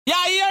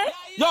Yeah, hear?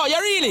 Yo, you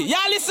really?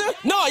 Yeah, listen?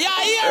 No,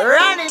 yeah, hear?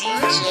 Run it.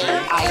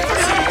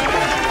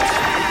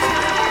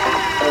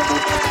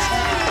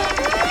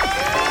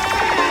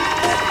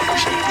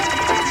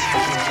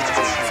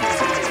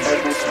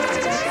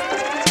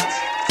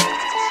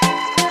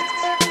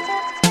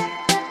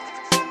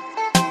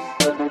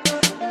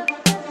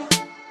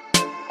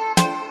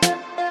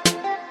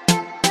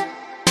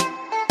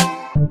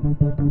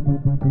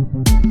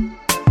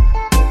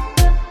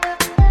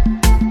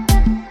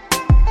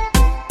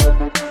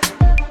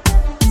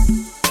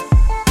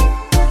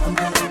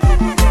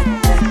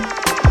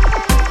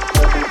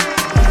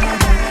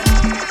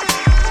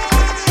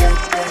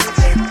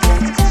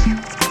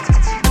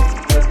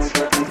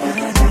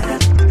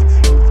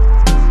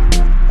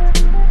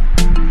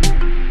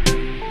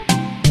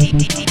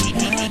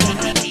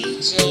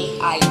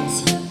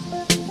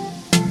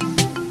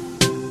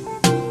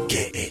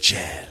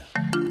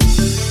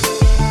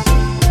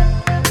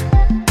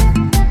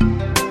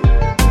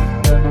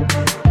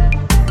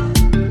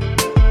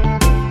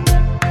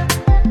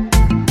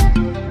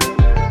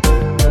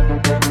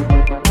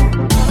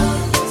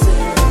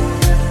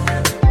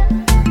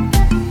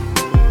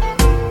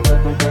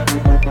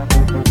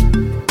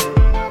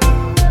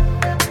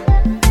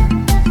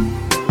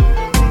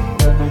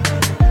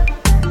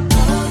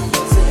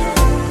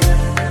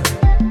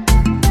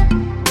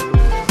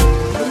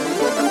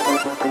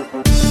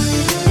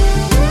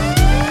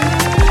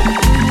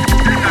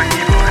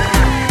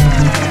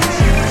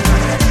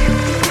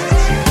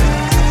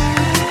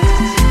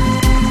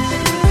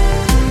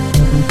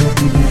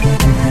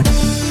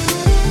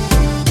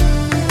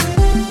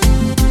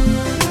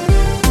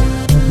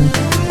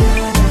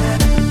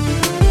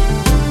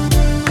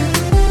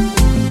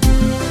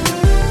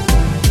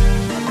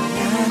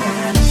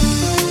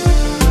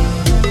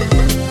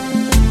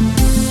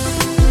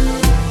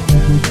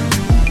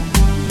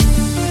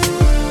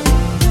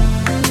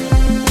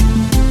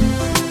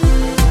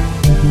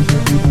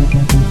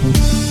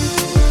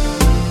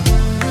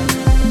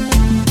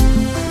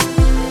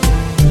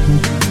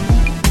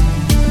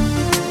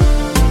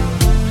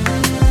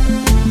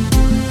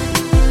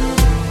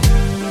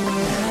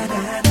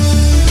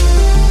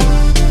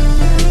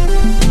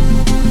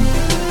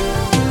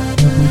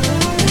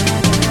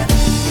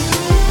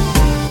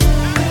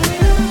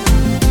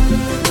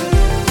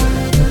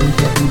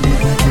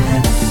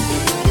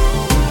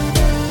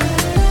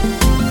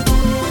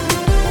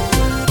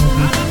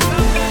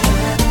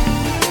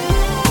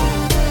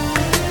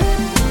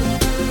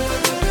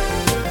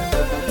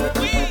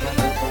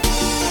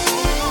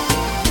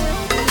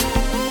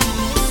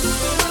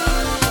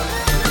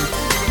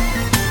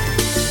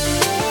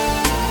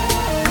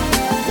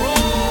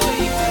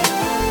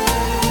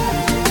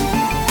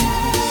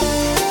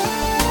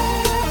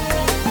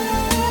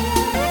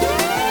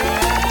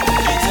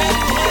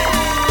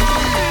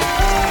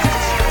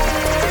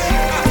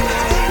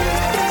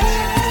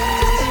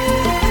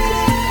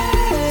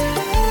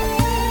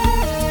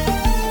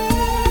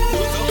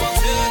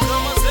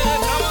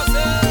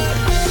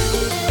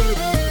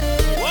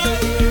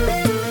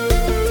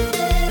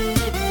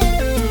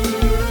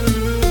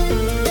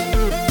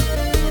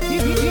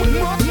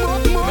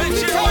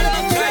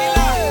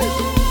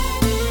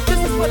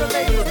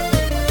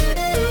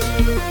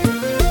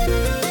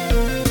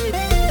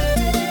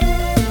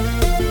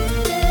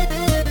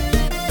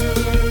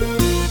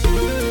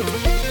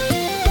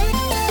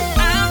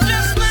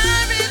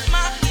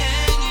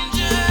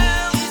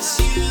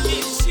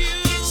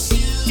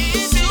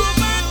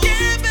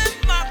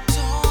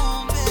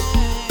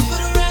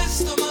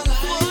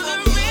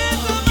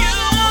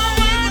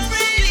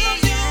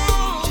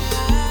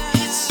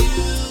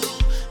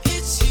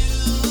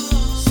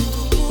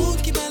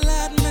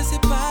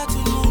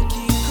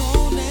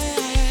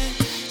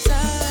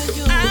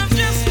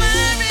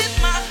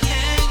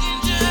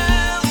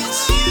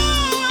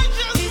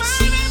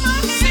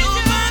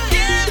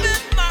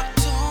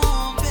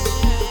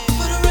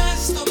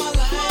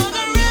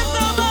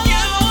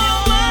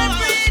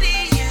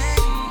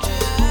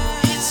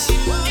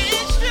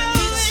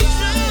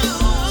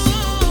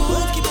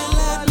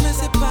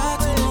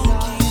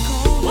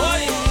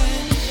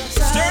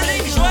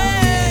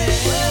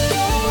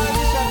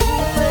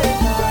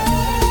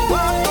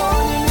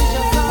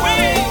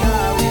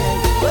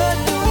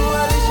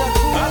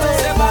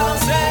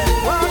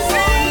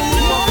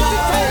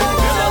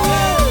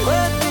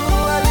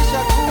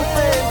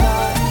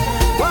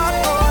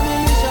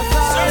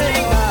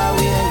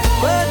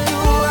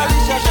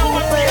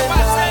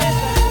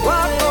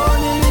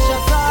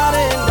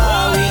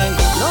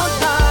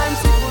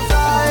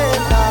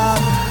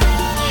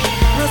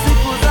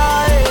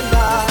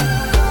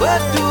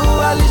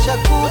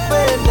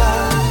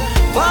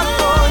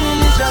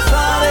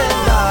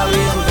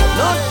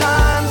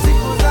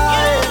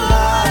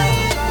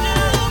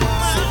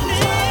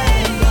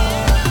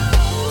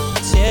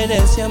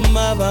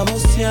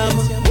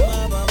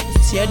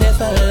 Si eres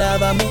fala,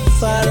 vamos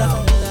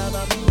fala.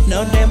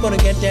 Não tem por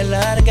que te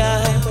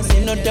largar. Se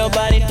no teu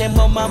body tem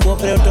bom mambo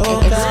pra eu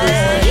tocar.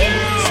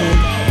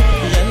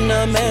 Já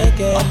no me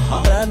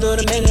quedo pra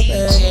dormir,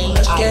 baby.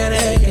 Mas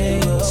querer que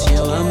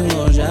seu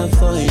amor já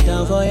foi,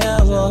 então foi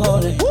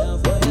agora.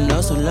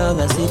 Nosso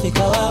love assim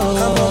fica agora.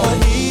 Come on my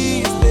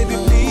knees, baby,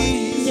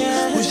 please.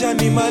 Push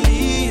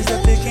animalize,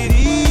 take it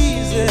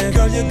easy.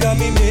 Girl, you got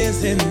me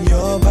missing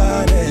your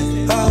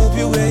body. I hope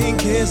you ain't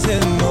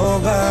kissing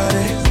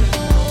nobody.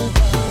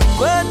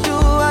 Kwetu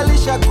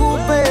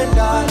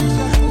alishakupenda,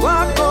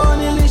 wako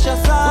nilisha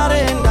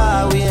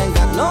sarenda. We ain't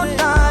got no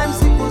time,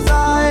 siku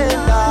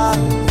zaenda,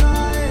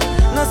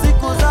 na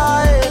siku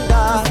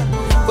zaenda.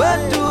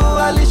 Kwetu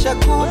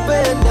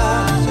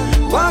alishakupenda,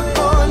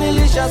 wako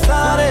nilisha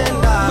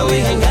sarenda. We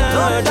ain't got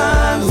no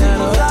time,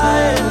 siku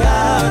zaenda,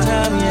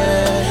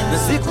 na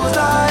siku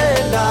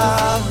zaenda.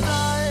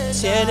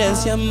 Si ele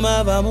se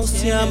ama, vamos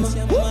se ama.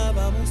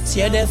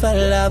 Si ele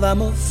fala,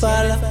 vamos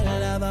fala.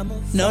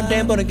 Não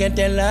tem por que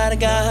te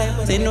largar.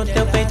 Se no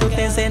teu peito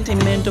tem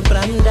sentimento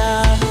pra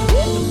andar.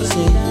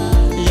 Sim,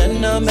 já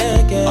não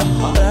me quer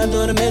pra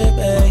dormir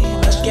bem.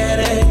 Mas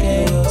querer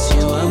que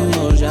seu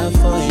amor já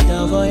foi,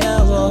 então foi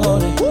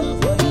agora.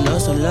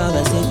 Nosso love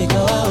assim fica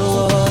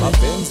agora.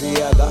 Mapenzi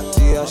ya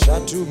dhati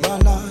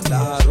yashatubana na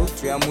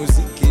harufu ya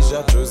muziki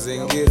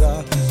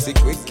jatuzingira.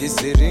 Siku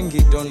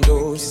ikisiringi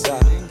dondosa.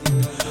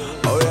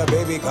 Oh yeah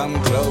baby come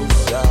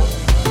closer.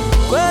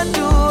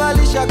 Kwetu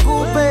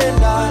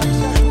alishakupenda,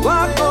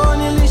 wako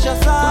nilisha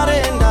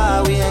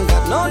sarenda. We ain't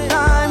got no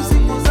time,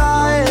 siku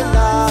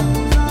zaenda,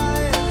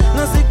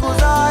 na siku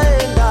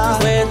zaenda.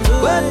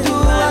 Kwetu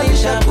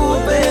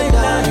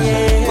alishakupenda,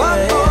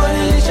 wako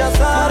nilisha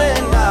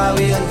sarenda.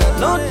 We ain't got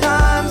no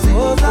time,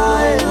 siku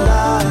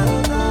zaenda,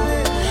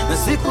 na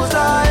siku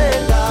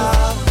zaenda,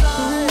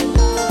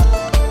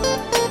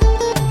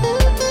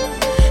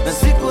 na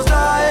siku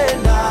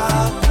zaenda.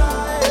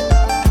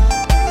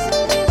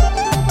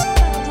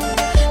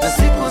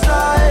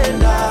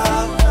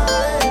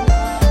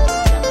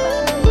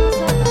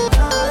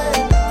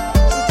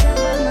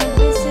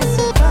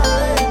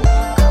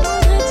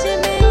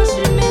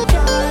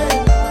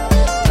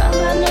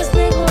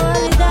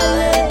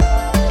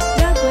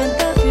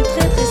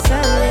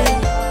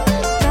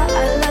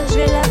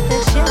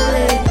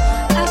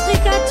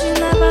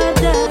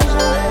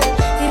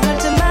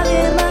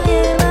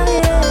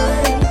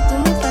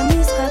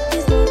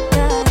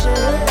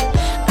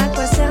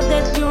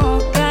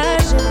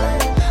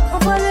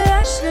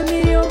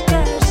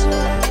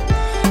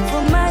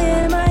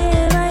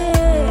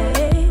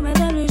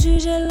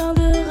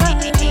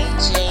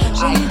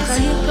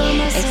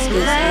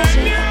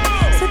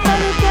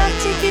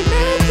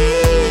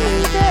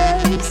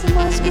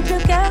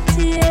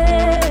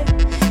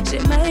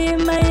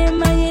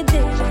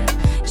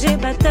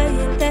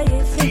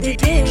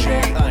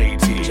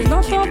 Je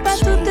n'entends pas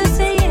toutes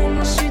ces hyènes.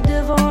 Je suis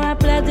devant un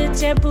plat de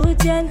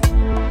tchèboutienne.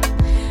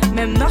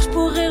 Même mort, je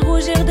pourrais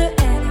rougir de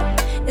haine.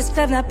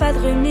 Esclave n'a pas de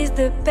remise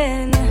de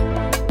peine.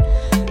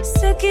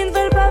 Ceux qui ne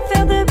veulent pas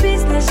faire de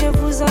business, je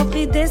vous en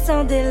prie,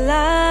 descendez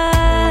là.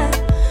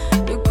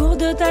 Le cours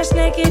de ta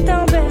schneck est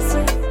en baisse.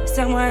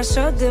 Serre-moi un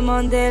shot de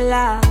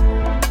Mandela.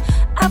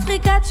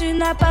 Africa, tu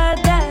n'as pas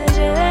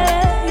d'âge.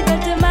 Ils veulent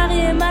te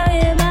marier,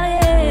 marier,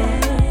 marier.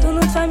 Ton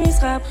nom de famille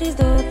sera prise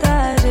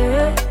d'otage.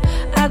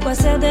 À quoi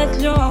sert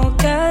d'être lion en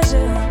cage?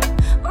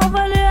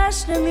 Envoie le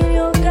H, le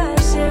million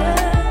cash.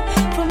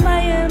 Faut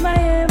mailler,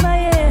 mailler,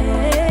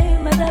 mailler.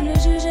 Madame le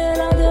juge est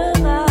l'heure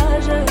de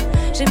rage.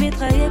 J'ai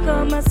mitraillé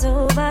comme un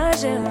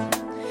sauvage.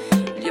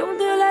 Lion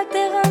de la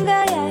terre, un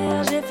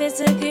gaillard. J'ai fait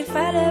ce qu'il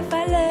fallait,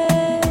 fallait.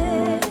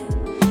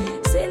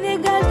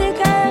 Sénégal,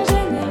 DKR,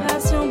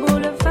 génération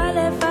boule,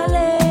 fallait,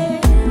 fallait.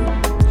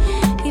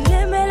 Il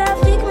aimait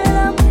l'Afrique, mais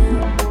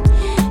l'amour.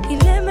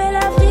 Il aimait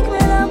l'Afrique,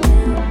 mais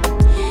l'amour.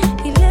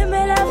 Il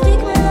aimait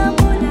l'Afrique, mais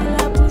l'amour. Elle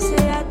a poussé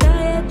à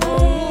tailler,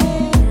 tailler.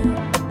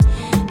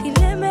 Il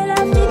aimait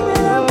l'Afrique,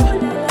 mais l'amour.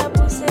 Elle a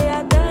poussé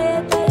à tailler,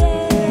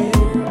 tailler.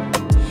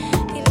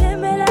 Il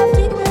aimait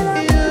l'Afrique, mais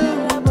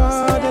l'amour. Elle a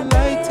poussé à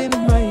tailler,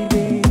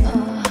 tailler.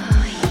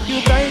 You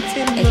light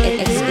in my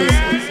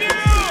day.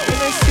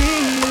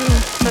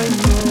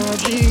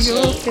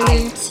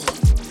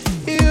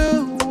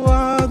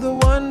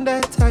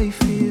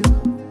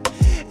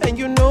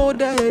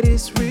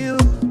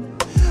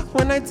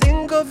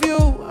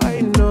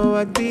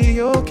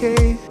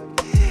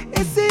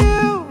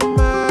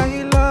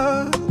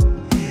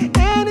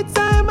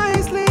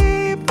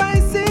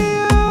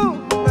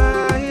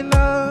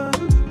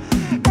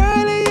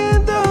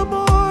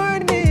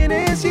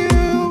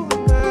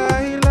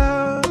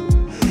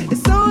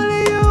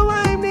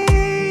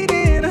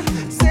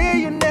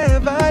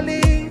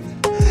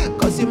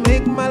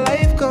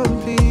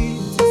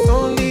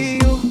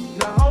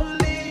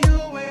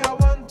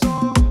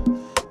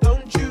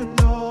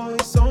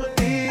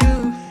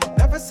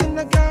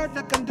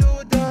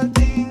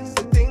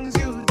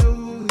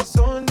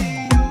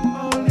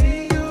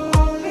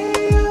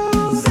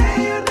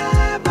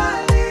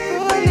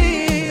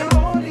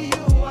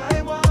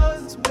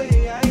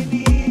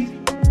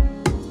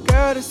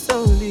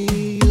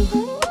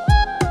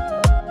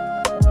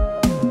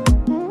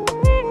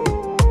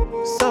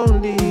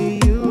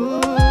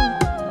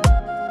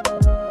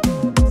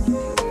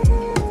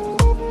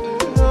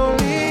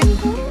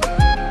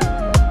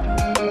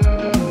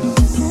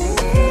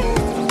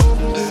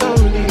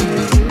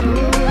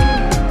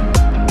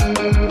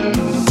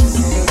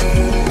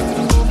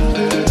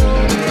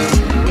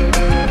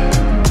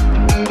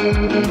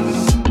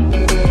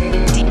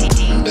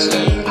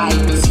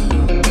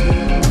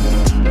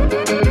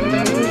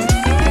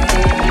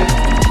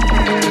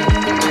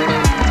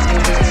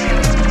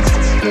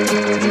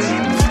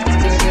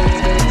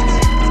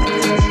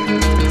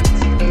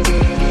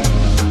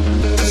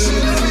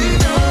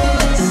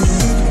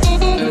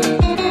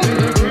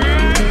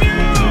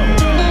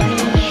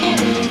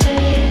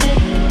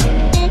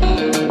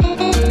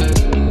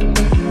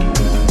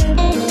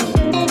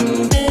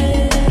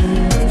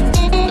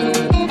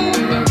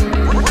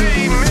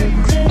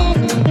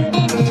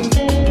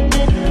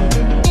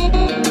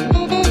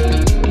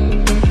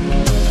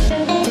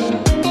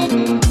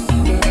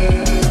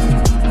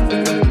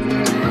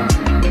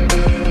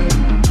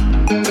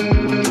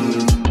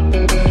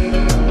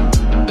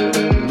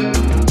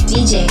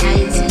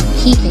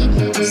 Keep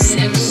it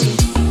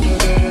sexy.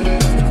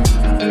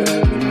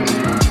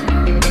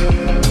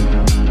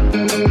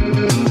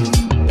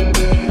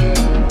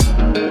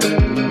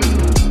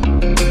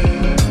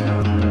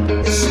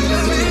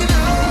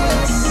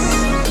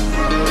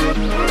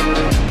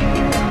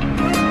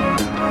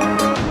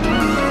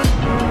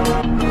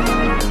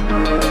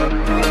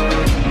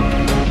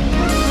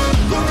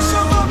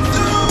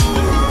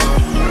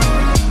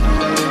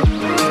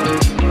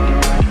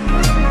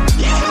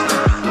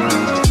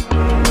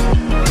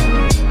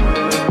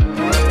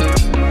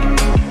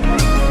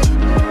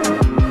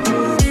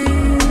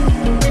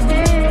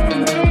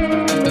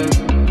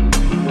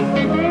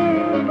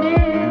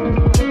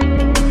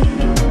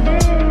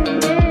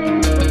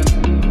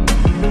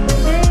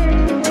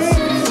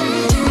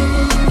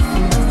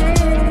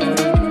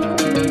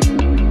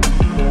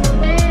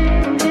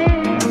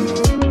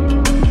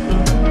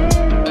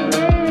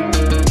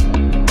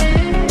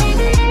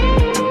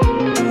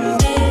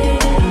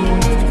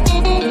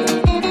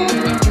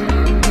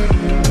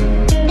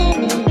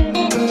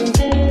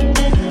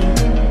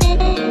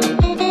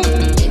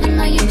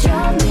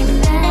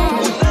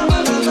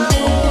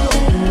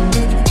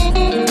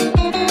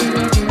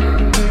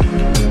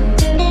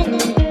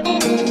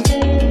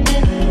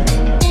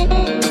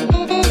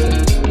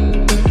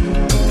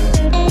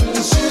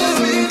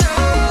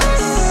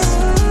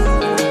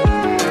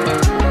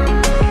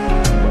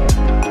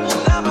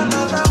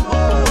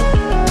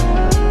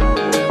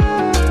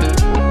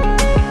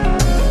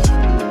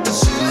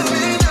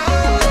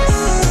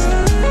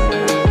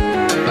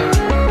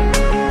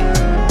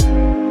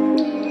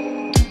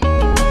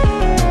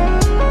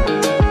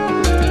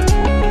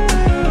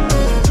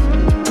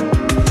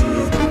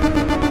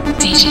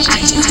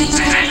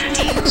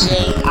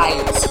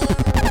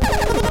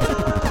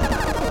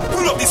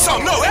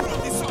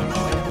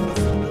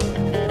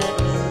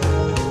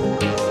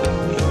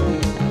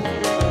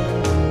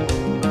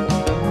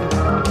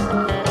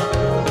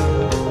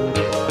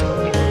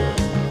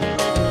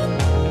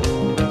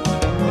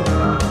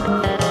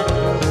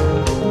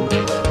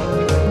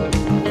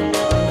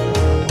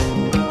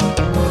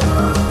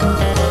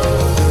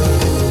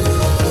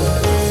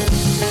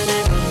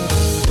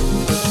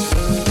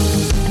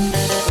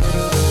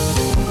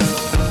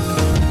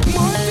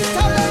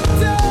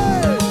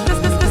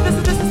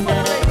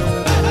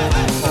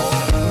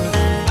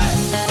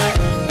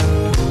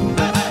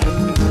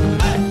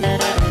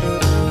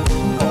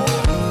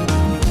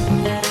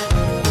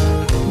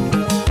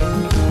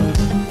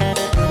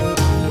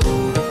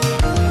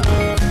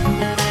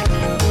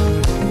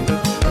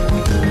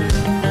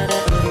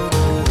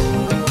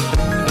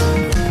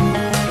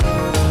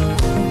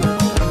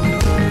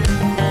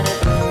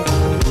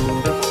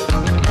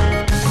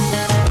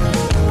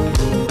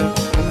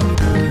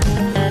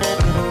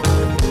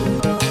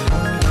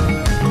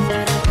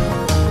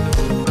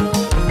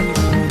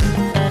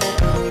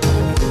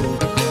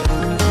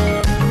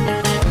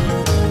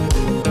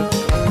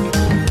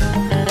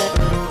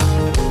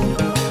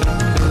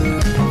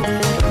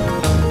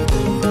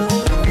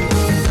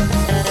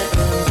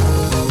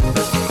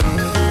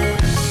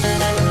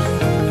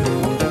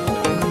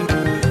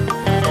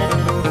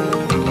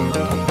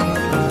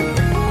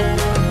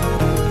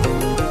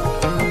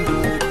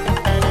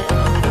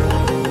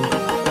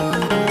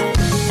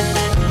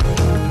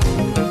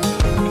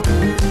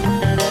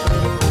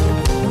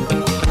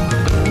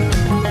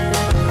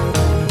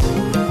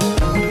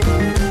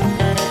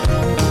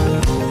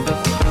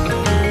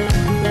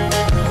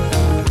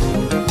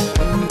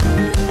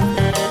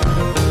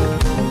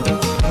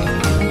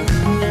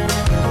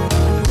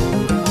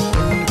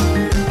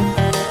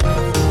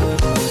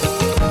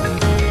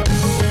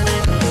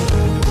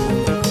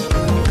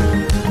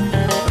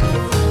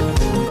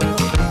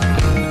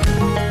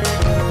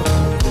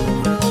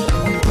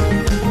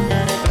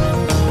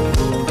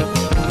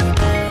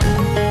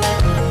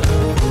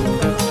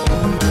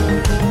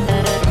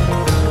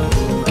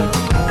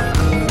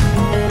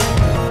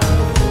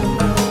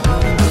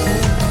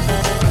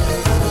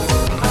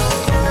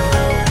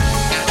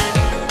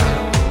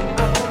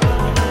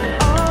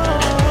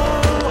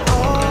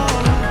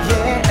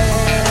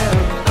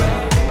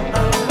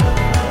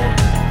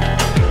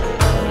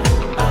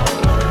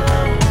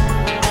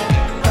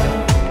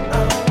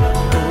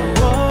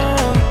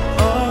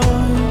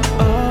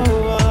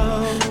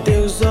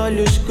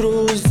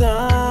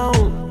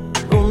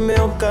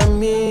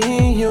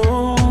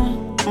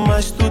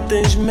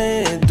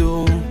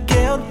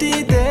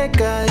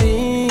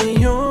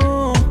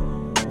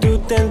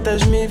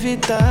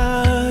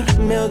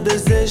 Meu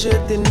desejo é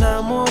te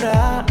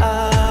namorar.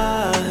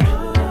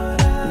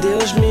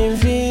 Deus me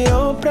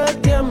enviou pra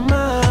te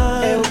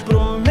amar. Eu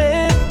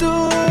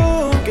prometo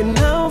que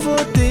não vou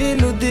te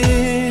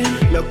iludir.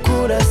 Meu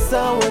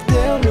coração é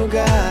teu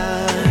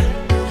lugar.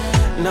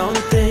 Não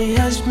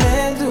tenhas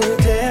medo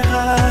de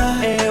errar.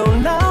 Eu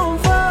não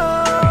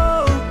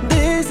vou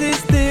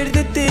desistir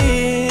de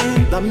ti.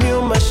 Dá-me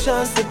uma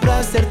chance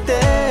pra ser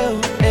teu.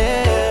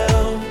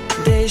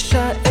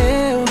 Deixa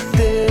eu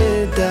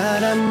te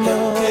dar amor.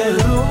 Eu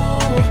quero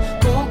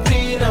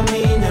cumprir a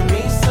minha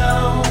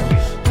missão.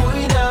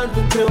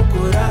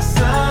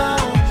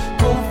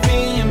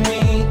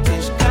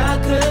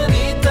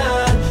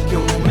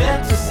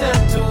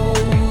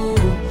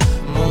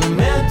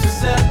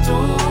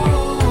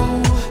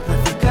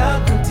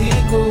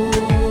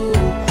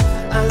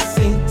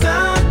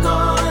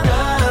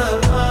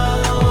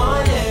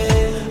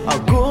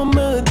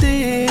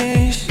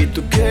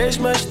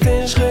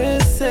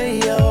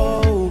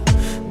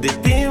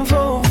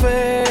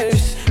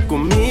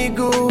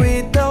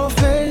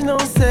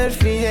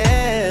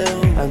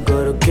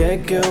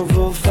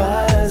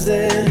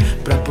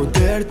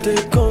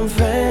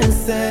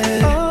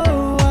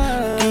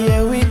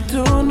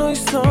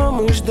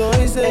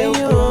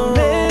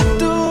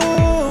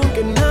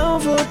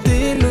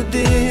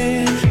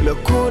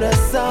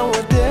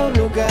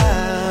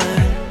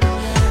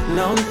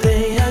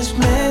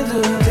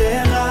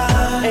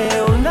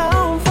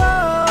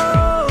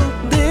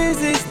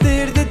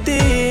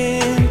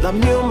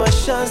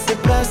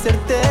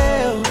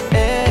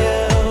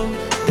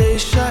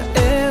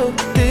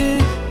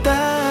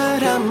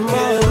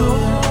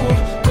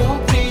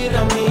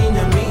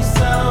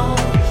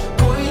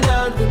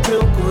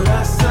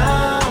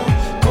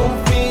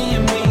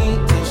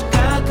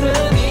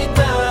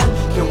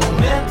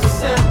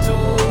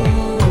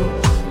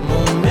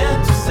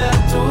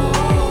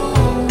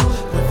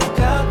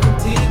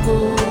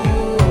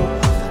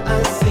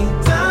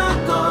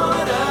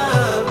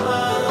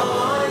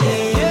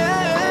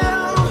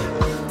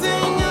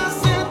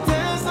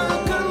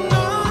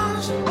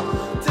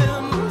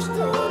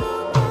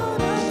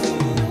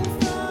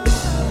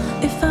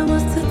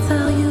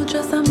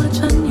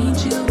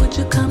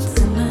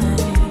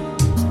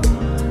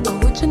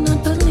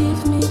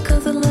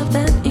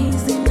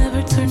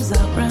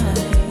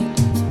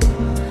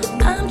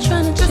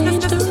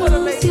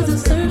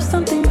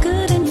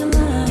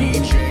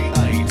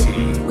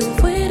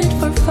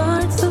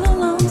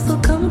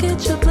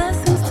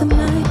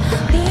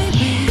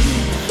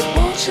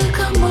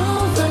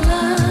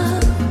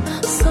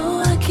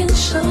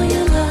 show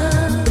you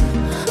love.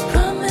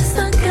 Promise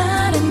I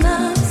got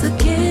enough to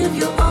give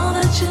you all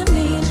that you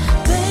need,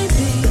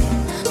 baby.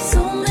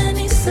 So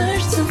many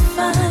search to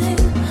find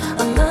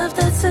a love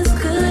that's as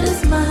good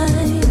as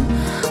mine.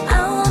 I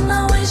will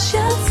not waste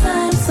your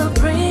time, so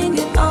bring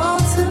it all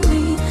to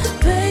me,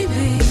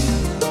 baby.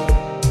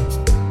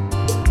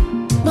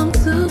 Bon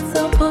tout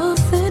ça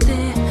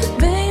posséder,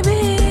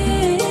 baby.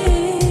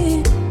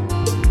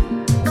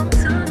 Bon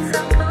tout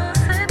ça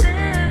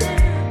posséder.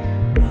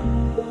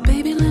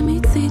 Baby, let me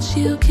teach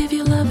you, give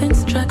you love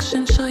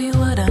instruction, show you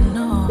what I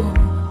know.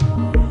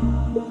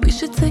 We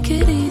should take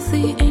it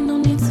easy, ain't no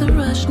need to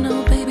rush,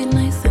 no, baby,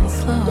 nice and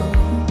slow.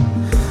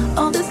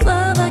 All this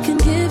love I can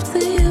give to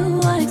you,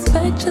 I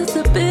expect just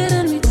a bit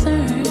in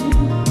return.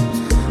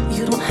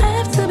 You don't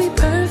have to be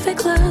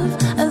perfect, love,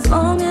 as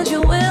long as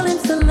you're willing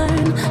to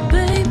learn,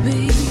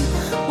 baby.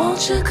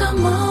 Won't you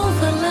come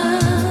over,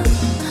 love,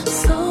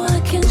 so I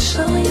can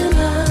show you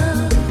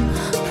love.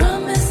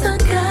 Promise I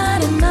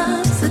got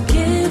enough to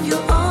give you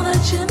all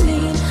that you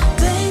need,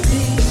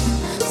 baby.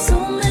 So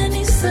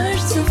many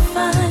search to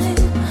find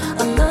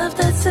a love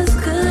that's as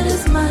good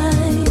as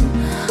mine.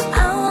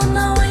 I will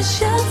not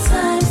waste your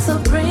time, so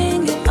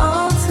bring it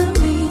all to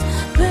me,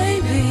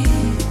 baby.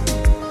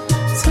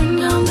 Turn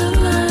down the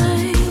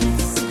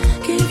lights,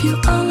 give you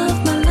all of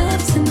my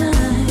love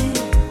tonight.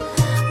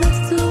 Let's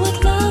do what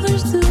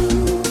lovers do.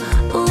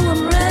 Oh,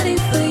 I'm ready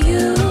for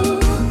you.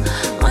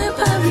 Moi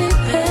pas v'lé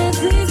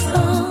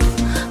pédissant,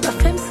 ma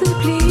femme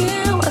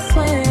supplier, ou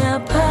soyez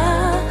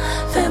pas,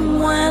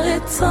 fais-moi le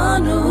temps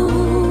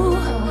nous.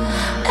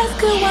 Est-ce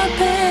que moi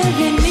peux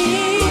venir?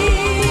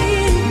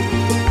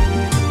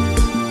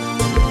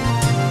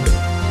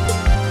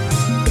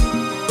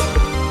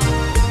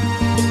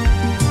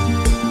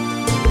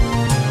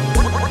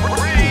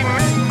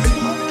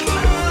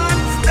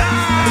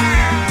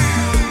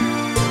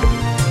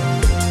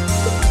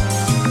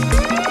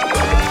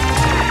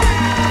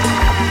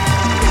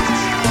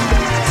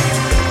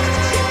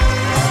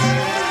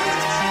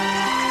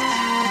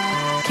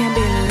 Can't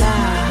be alive.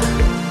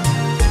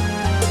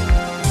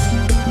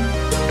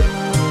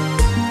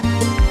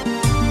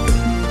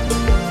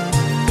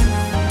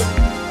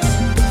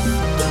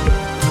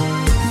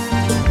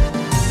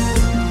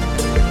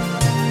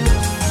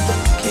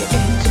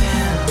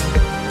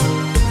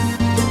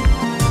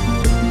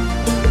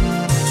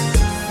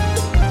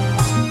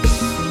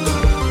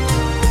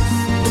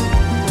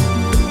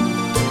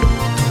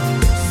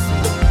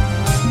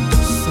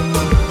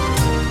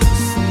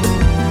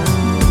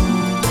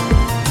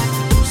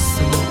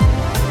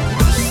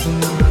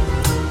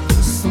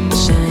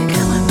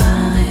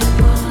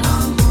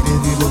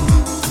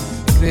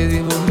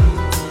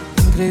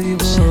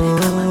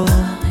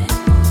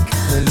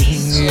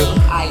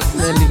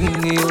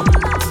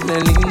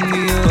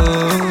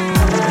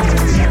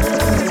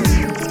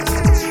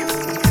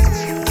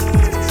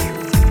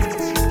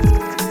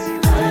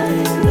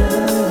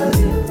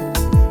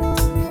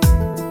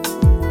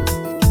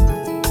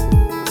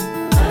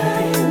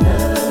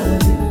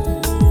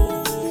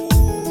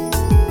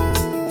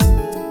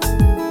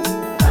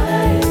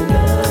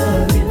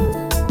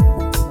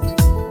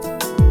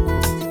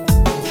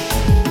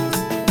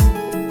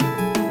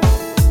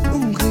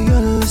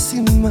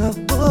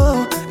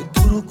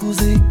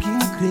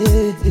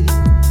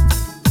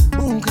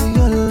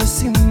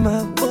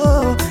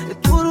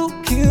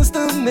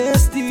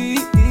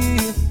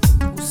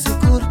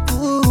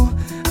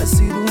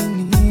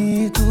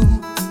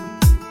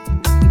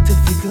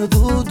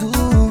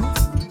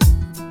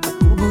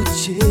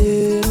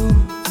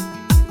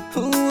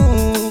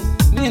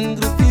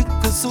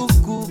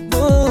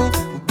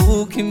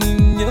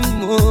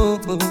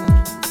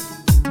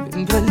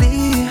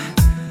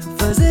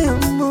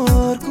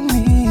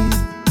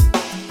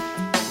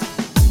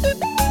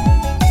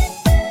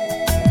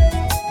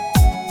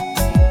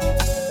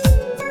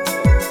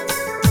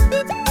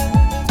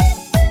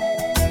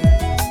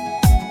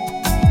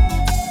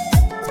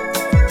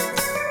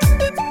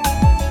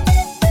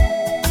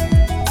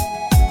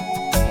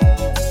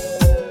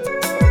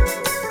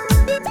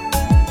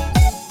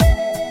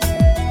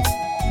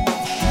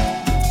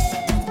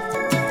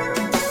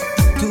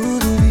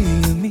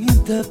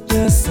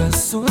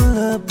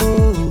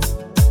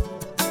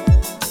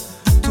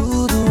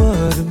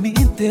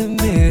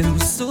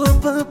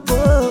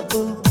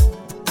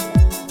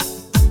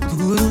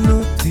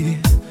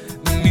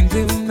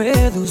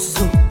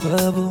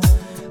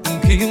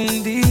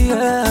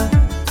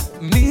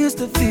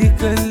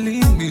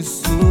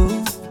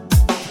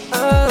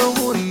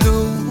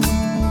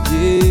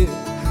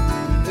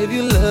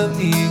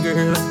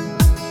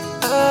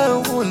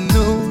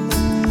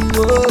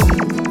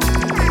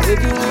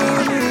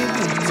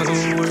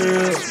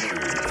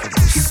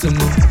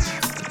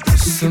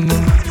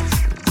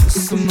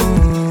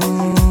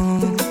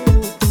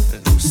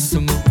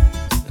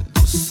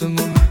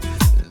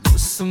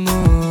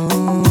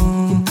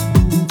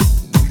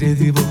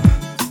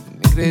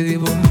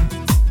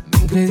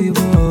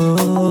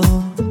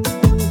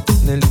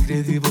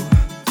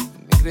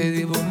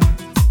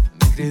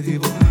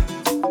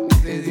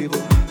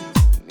 Incredible.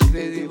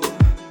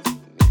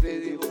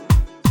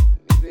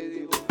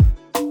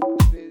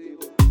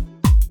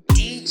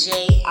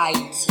 DJ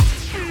IT.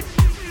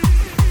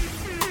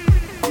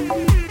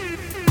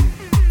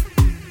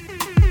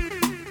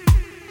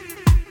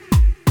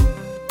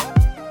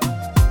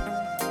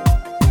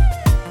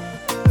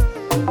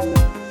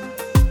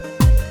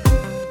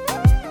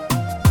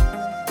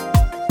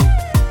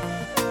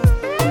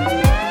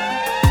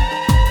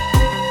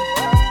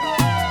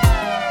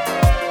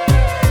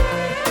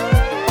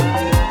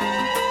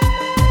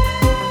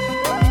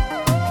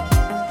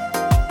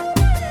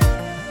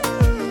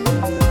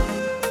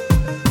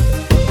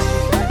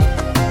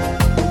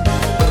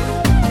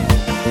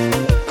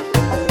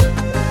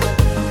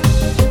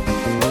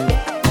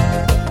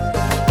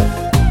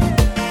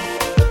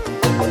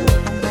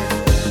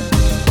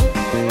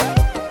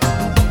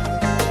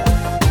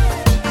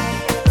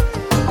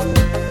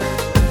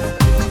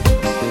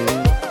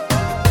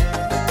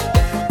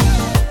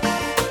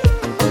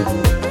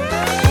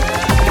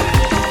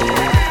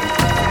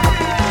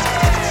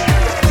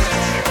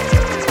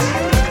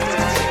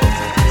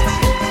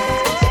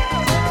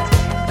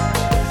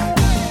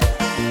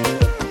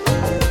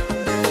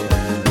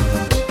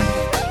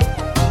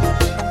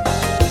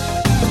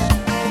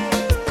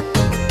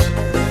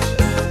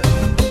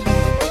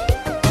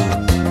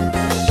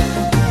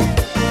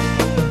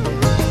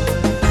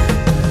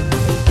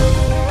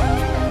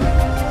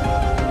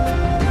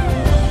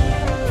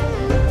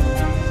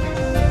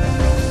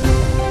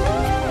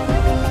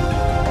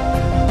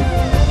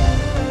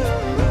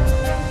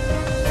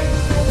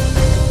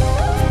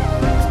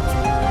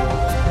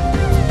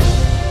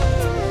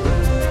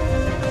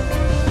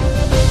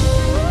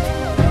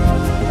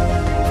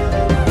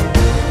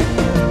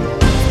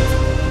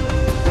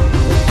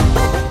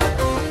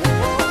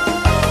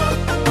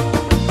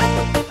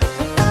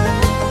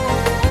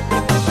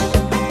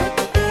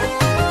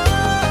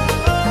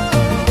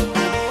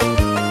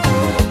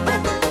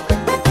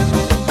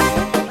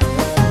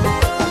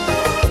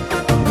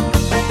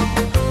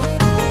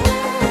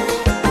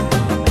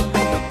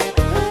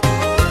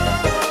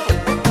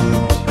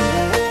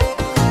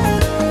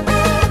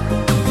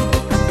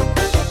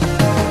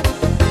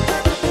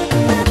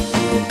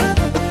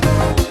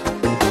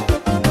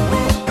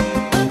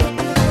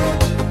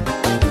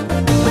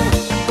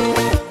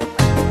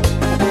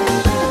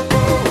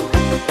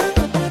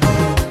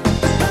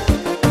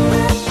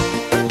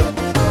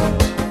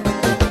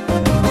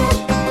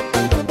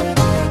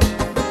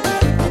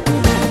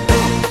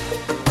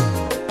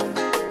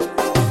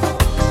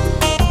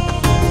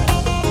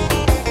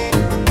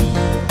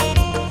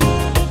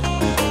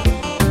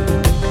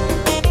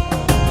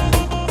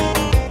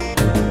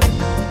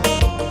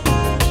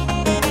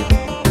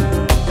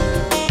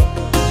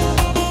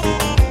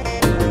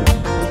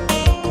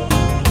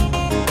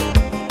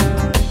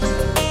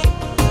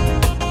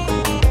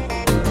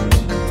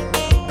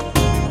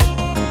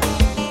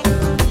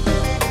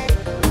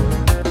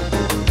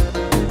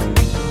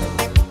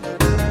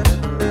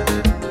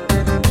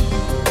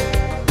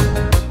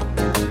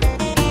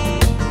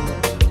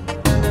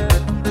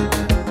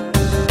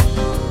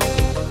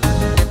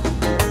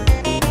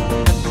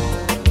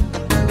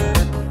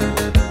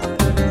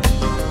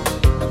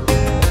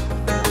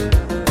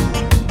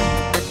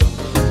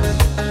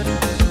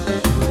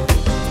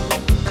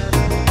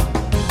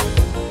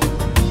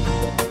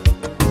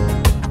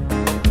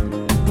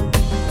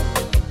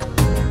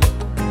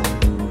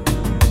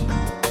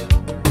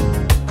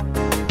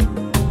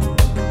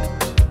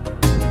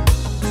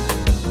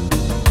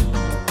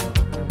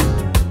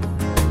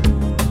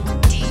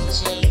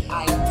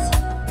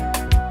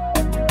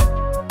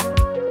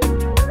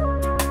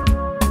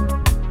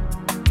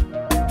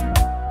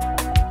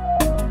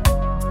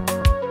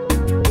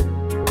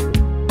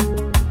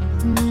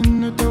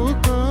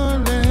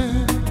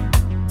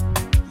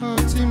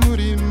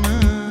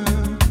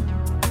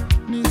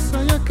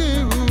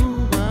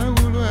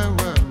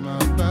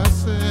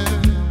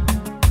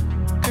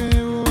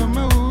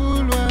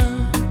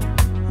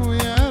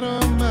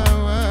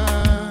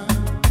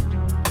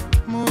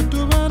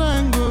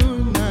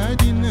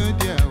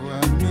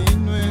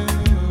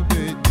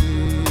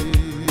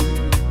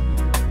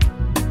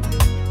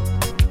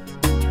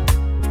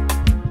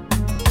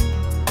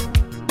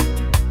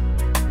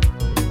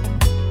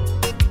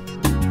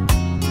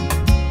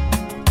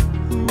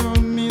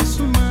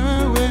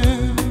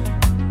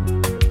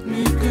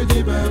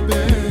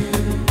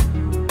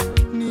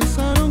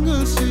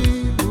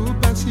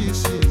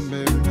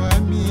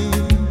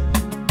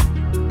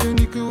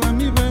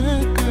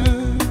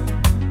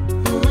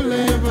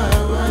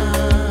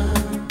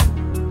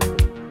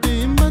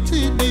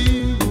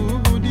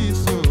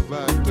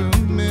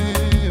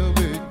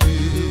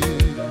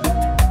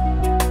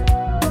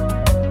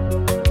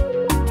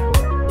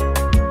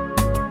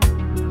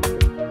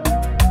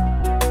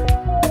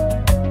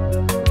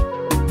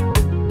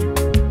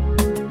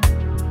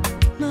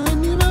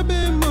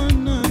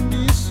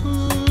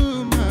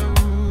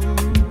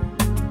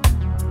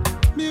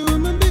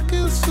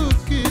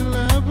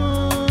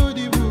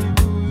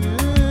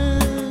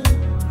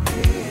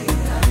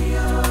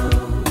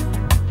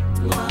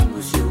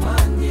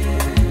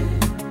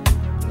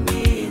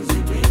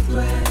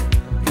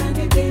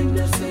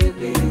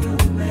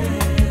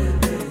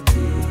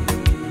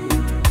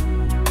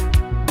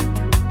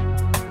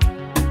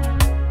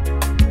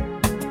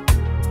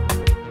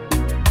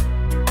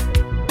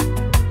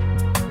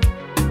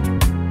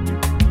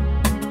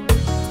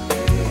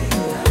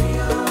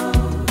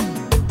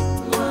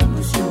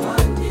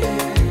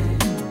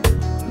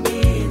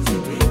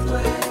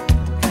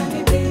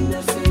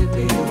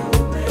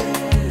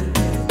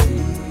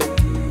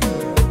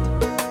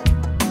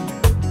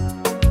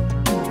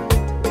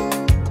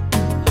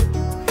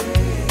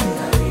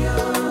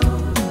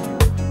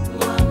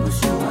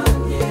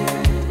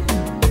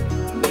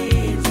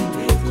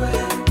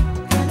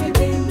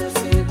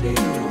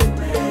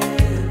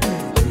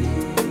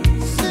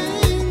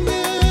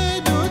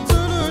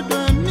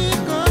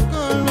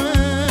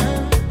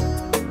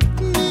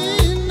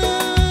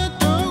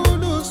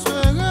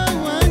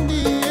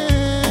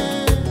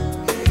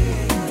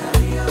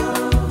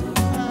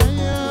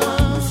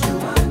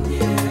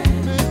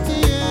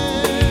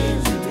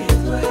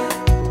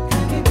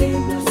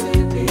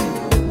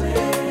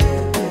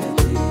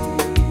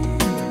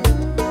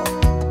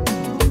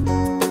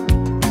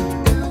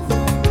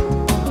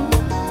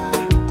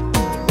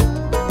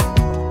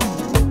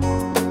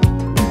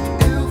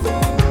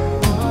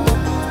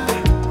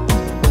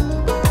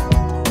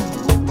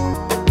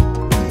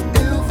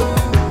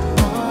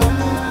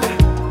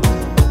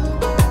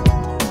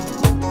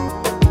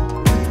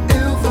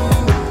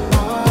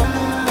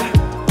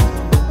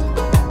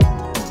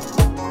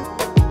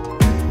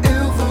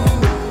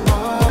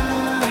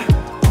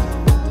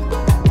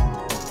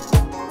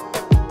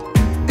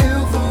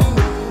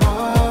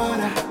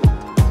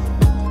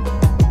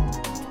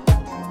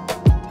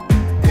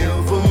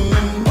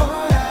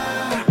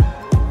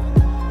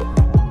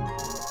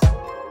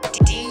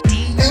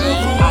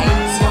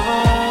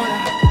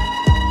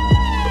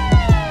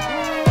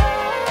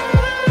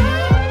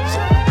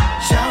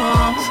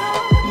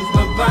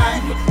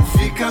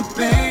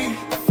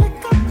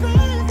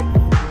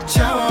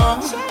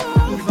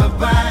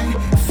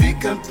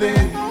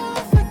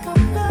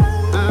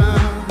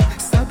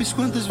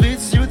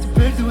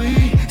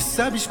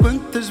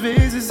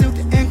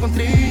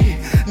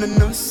 na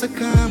nossa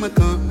cama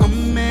com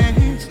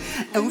homens.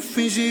 Eu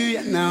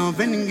fingia não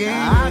ver ninguém.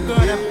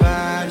 Agora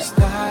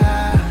basta,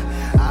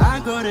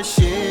 agora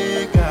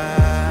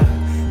chega.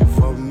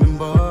 Vou-me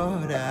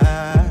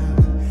embora,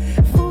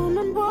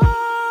 vou-me embora.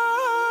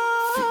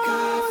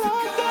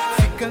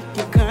 Fica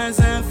aqui em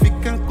casa,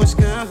 fica com os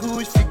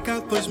carros,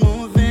 fica com os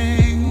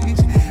móveis.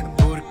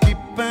 Porque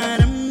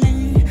para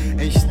mim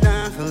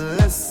esta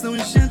relação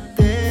já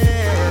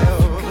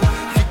deu.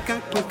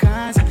 Fica com a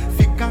casa,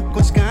 fica com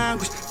os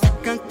carros,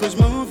 fica com os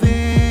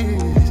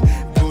móveis.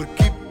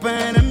 Porque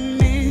para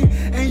mim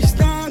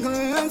esta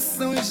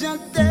relação já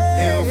deu.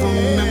 Eu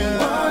vou-me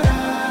embora.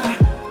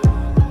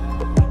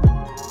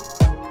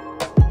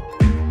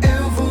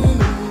 Eu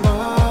vou-me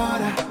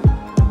embora.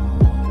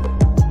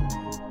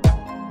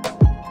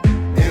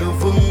 Eu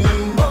vou-me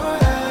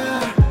embora.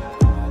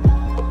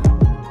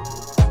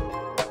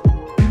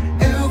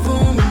 Eu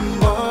vou-me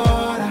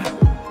embora.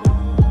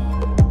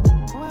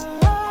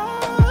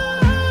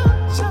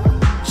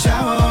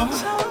 Tchau,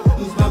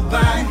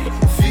 papai,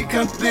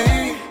 fica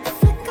bem.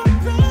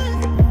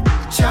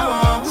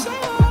 Tchau,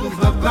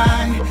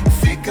 papai,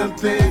 fica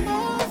bem.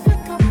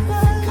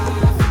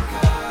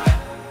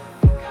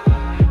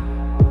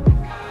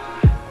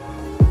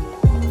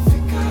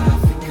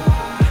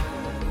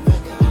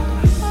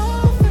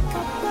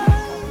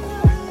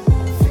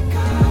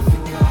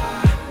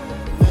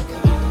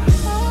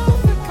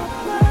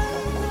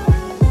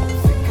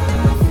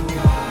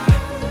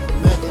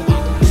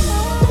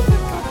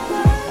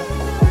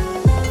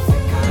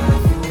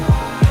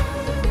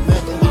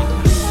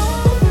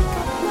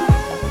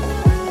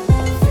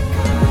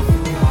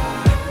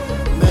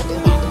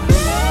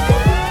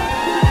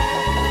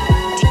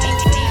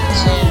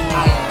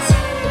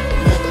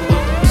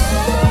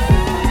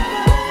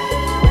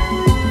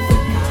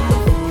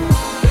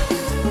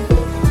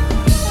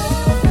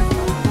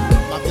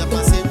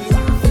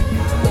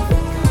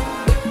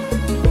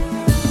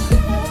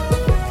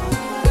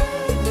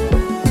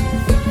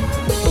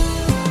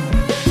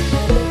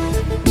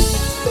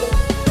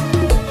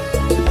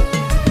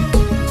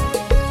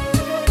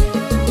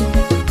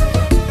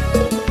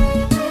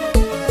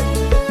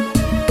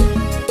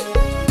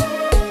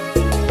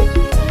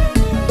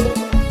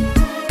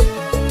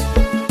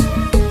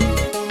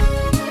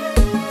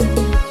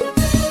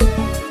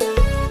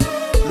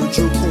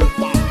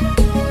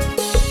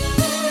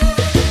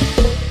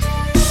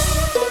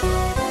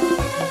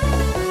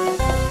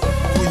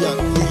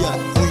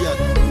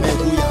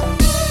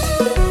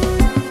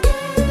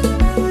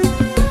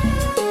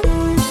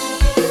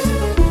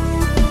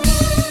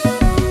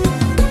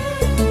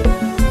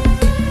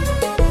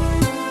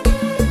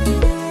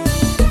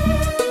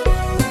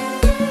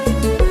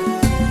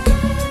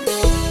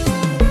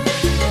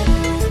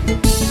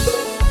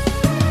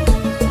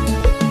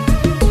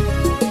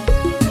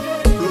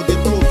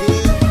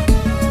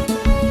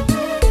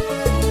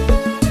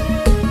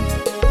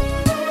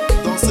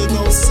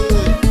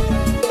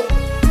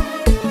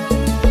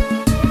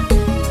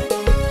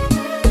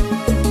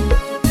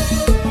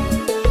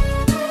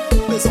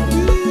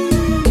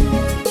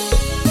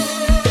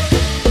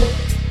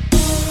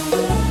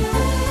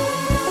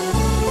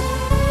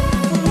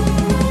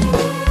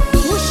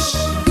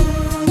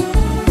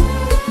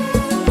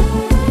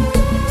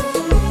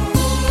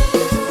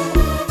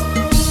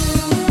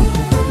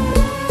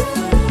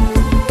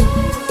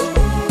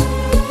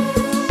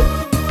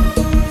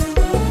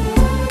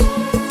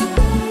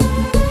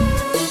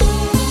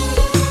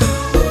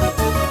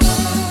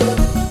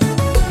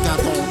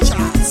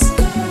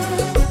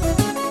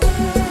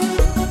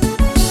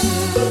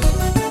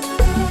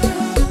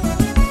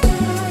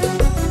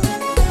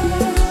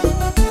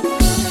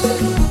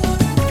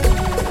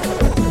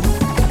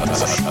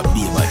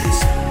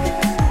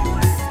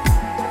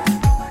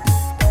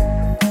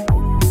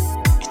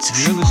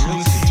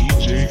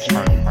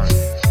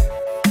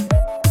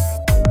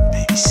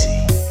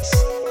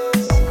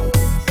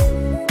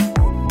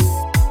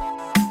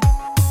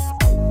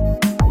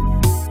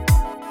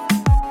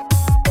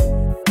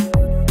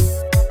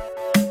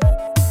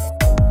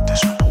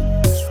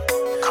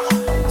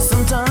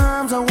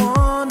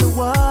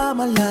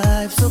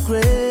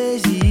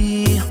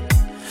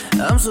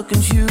 so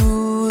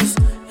confused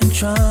and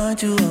trying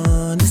to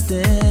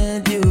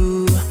understand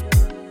you.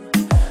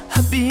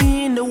 I've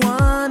been the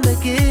one that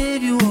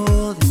gave you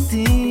all the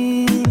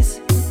things,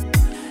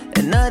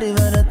 and not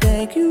even a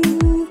thank you.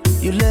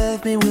 You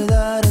left me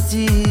without a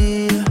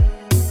tear.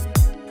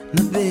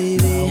 Now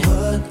baby,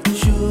 what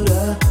should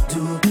I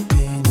do?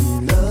 Been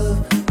in love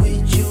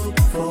with you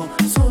for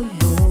so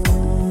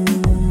long,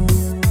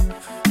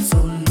 so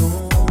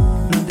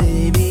long. Now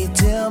baby,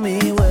 tell me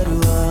where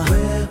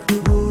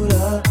would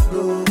I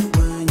go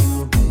when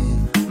you've been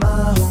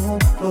my home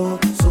for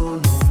so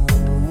long?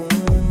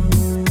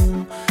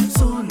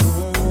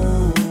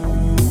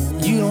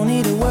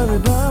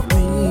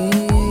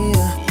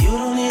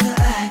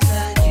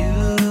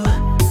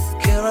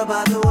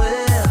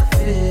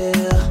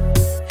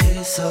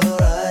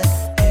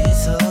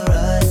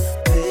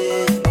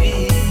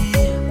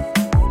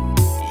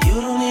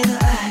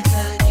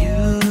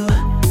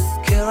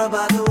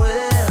 about the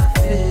way I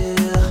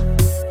feel.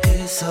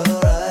 It's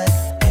alright,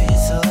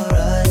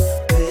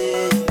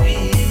 baby.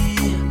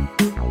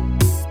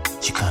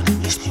 You gonna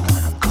miss me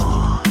when I'm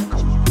gone,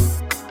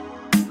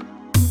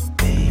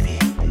 baby.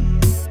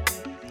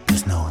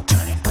 There's no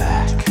turning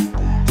back.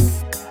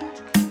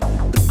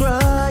 The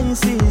crying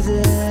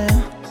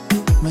season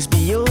must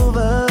be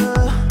over.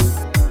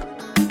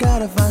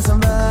 Gotta find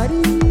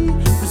somebody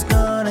who's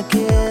gonna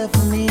care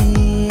for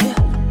me.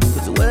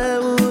 'Cause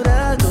where would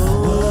I go?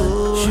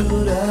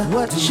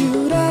 What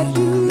should I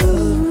do?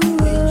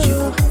 With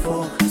you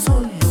for so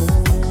long.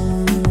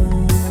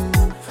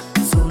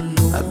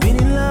 I've been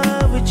in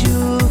love with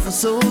you for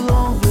so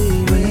long,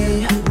 baby.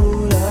 Where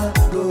would I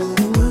go?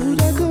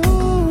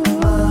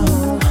 My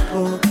home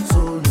for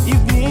so long.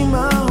 You've been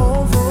my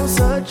home for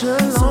such a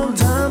long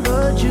time,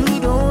 but you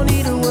don't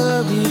need to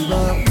worry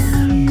about me.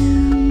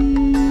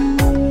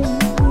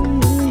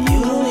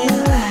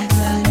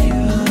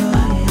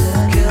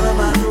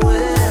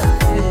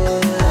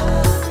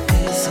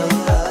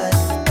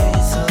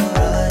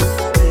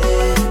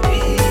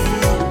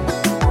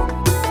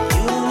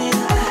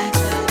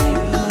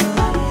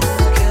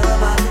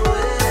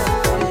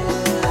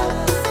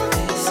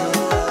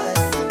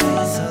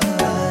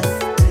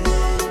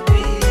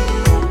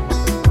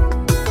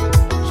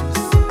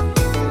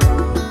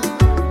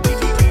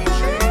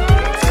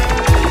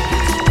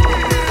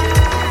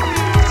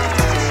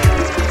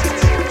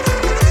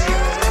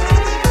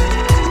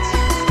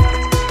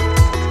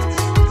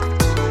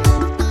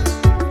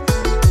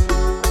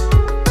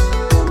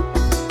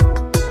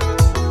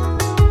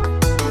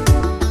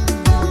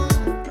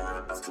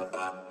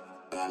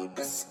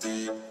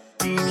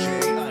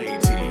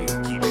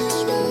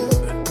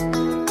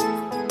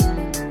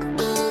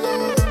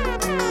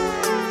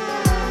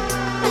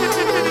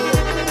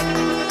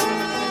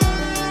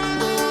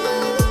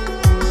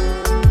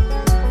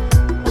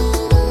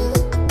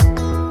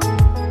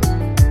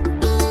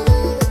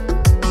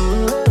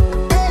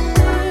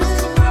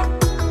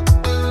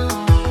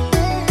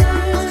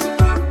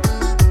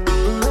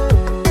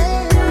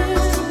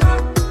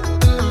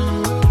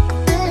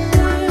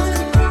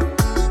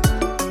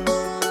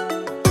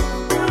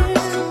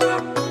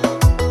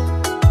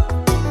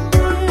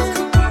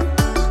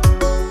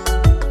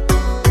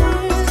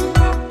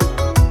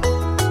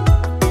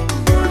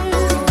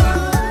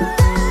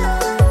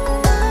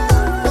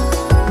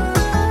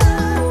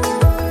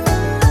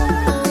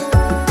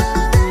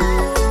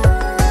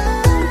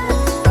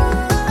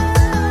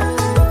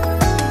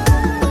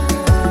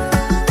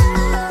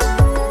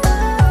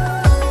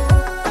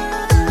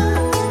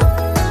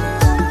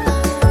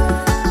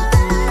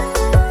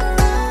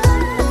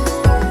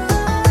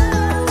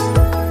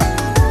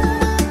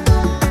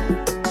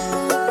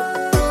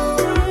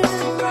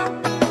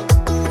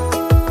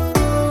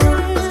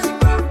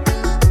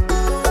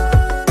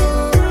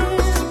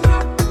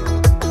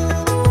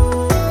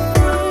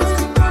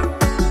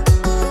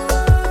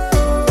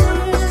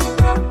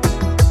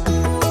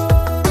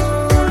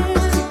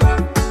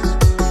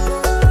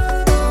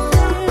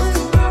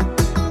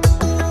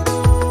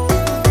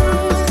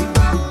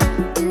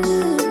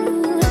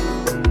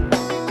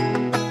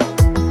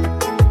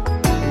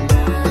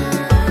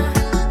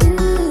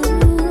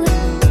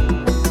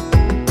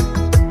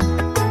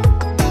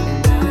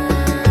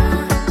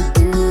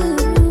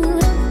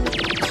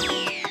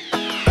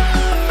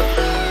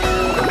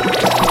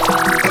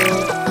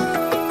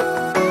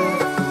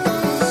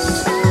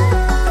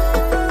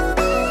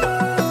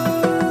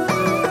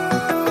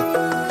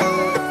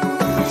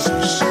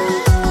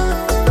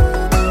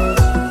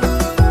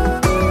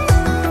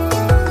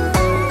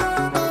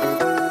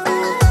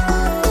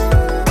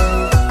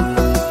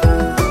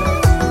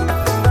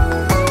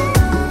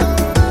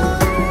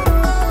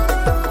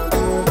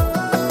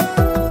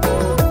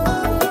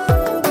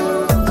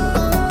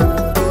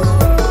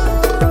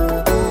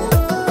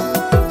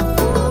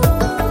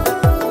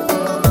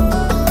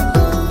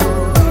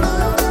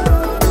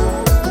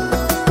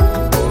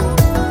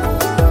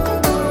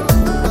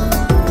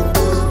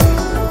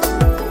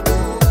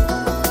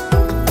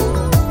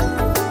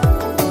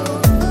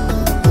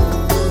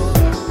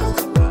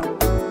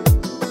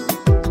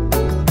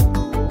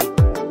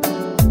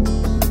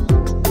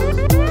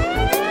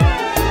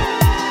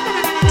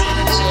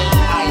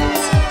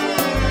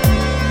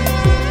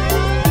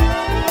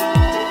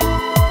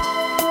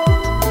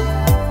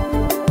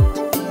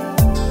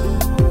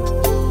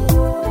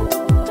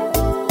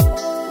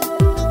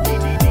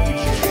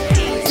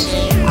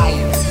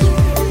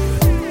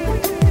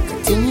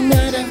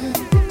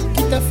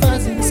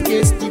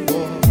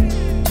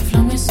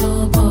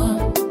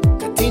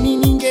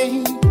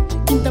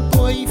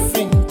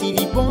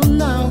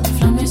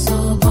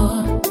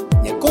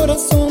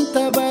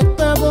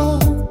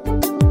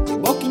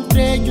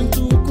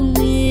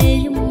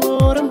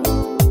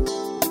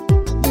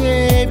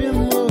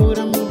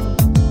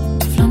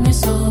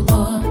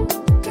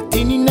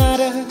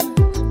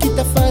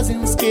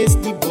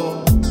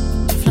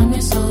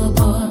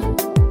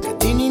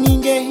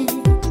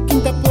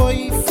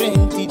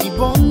 Frente de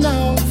bom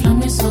não,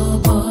 Flamengo sou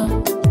boa.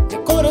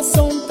 Teu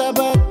coração tá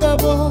batendo.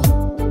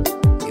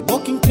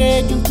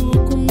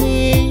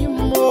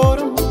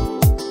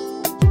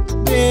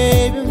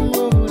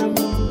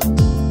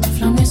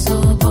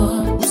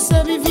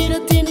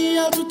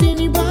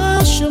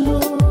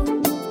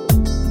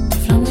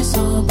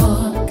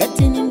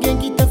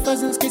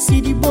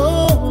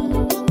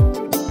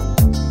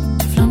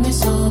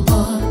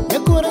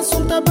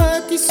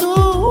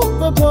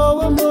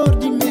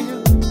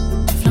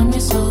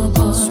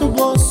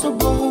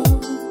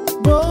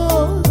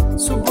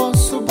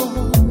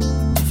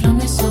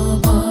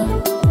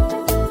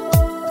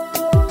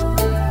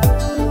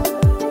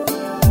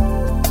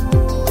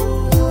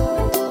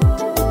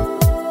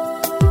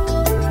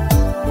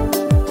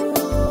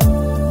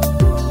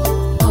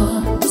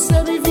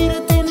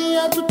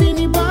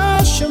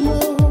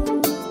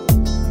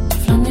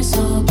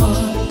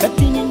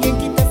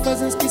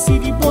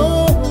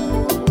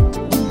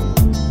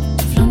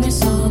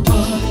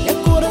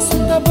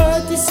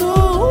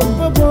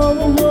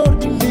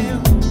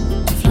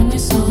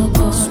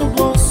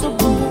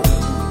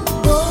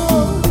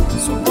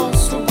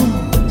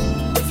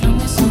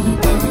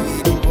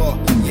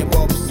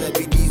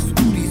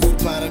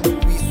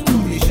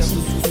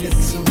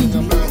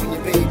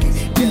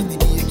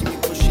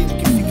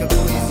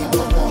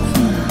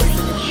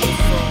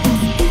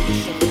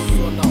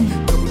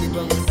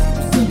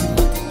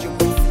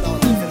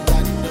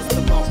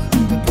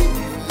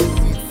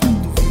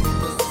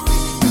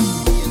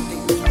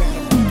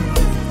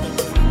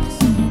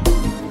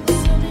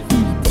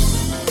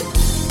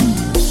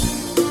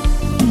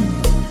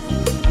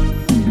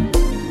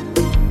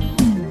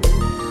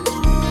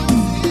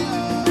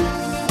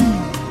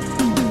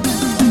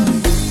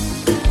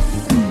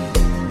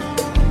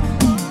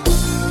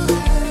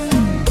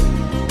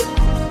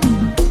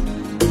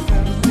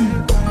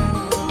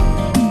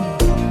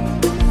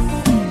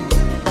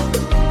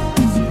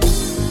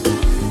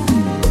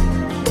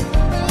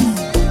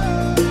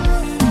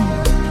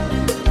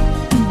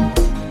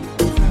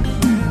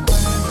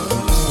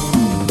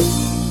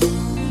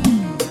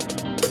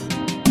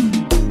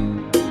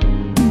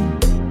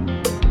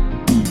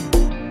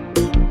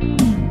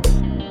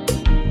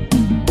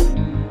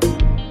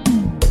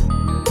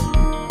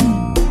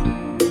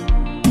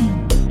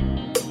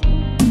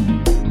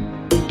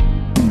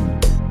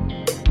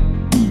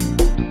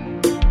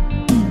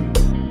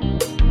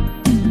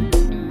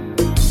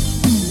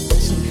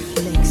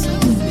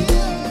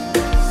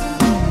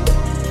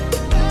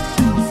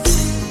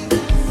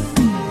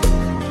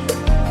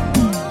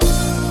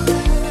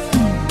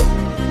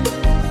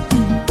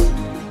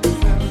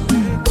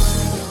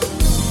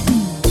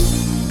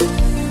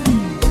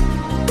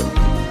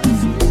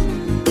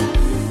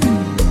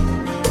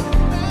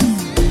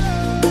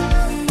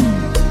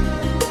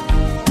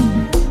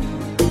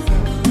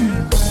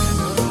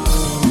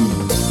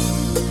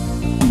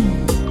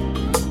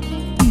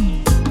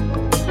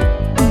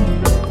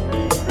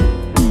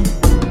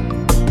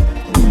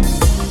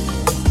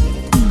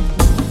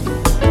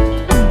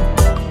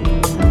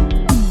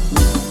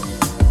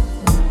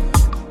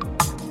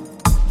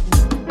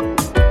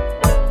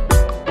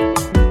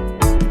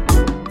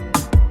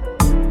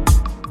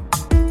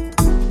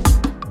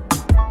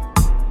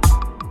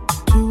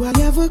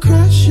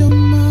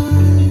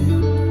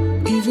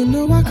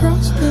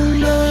 crossed your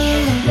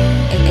mind?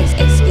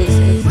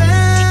 Exclusive.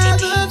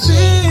 DJ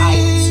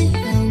IT.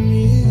 I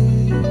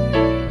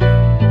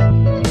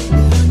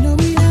know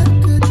we had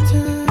good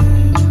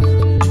times.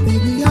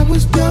 Baby, I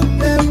was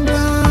dumb and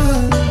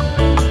blind.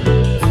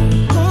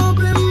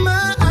 Open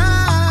my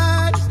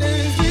eyes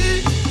and see.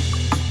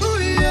 Ooh,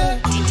 yeah.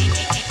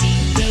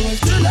 There was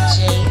too much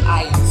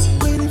IT.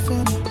 waiting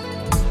for me.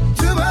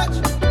 Too much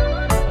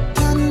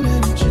time and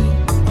energy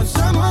on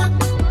someone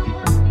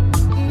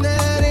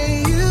that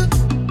ain't you.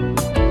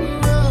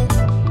 No.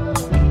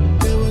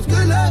 There was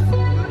good love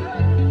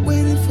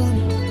waiting for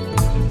me.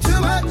 Too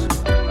much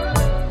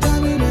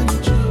time and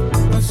energy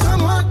on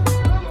someone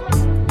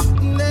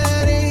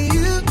that ain't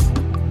you.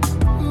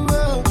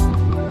 No.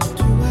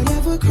 Do I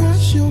ever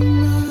cross your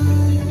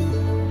mind?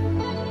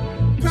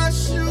 Cross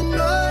your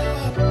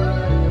mind?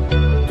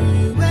 Do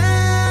you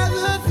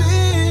ever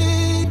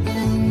think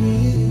of me?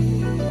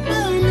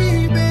 Of me,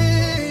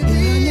 baby?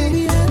 I know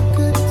we had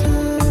good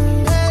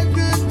times. Had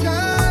good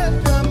times.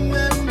 Come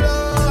and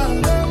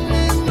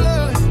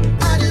blow.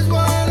 I just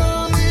want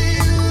only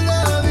you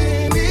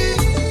loving me.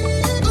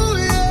 Ooh,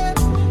 yeah,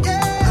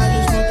 yeah. I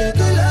just want that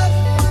good love.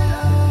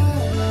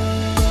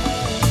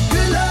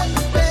 Good love,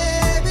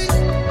 baby.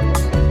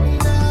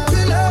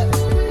 Good love.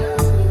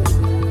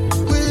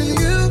 With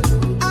you,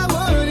 I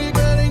want it,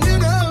 girl, and you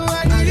know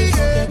I need it.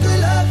 Yeah. Good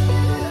love.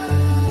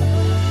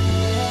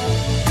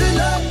 Good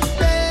love,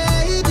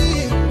 baby.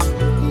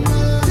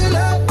 Good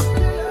love.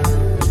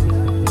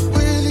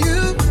 With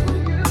you.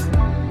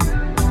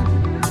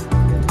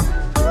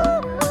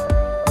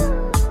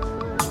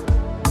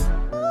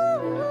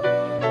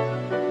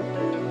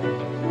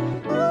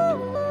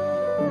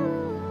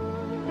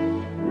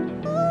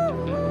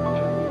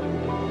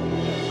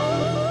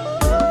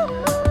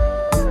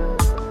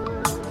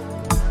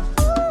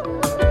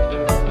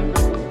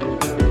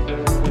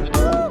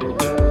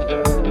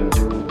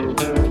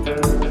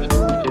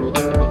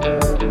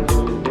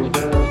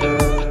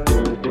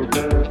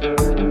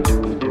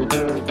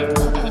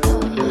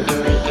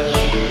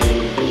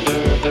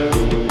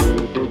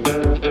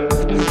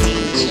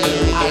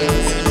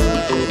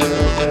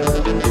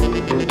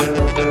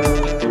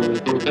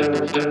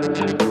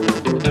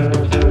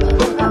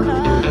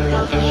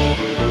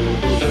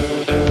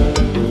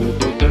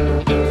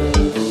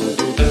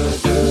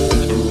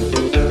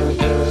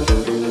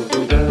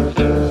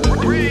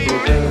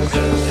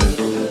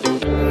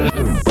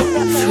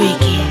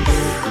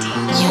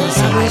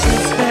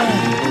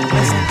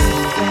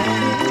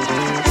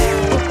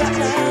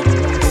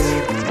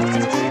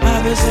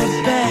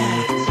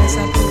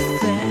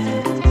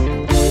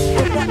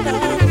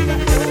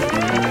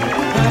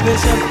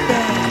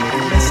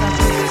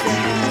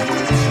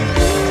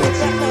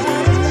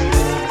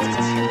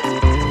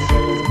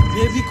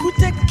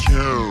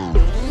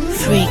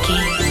 Freaky music. Freaky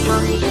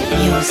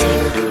music.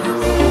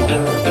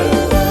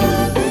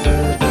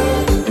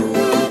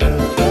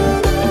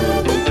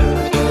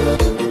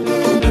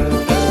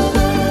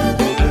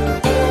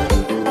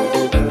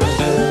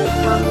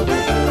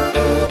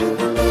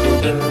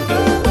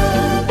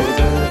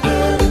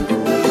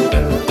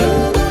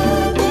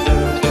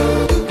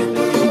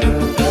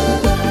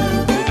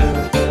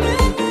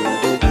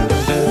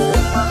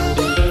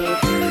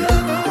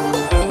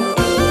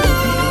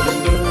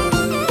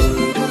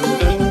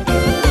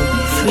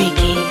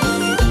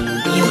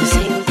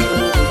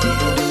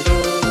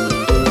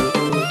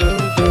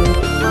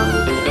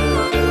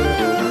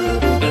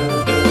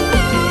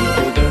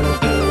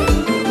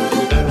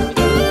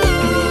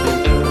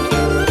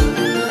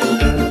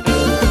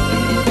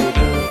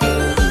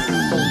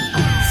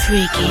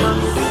 Freaky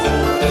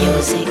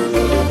music. Freaky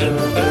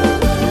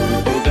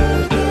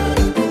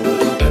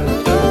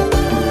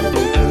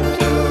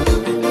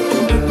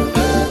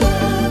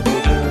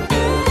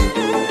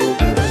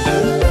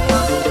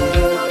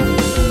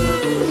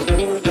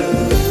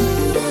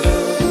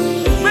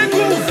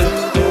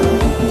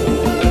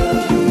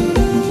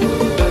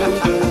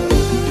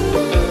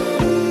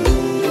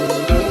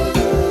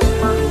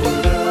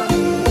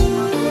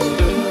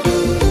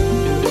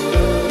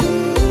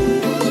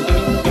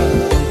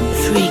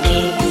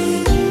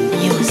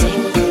music.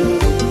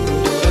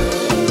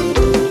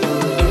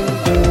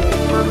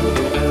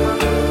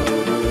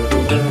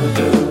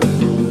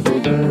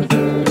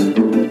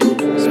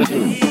 Freaky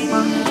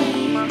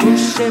music.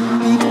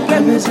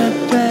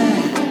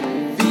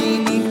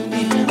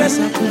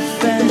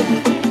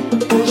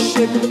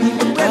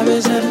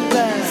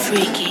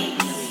 Freaky,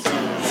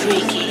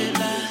 freaky,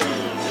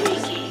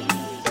 freaky.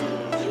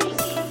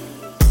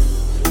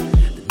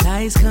 The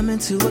night's coming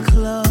to a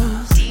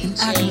close, and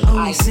I can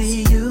only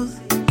see you.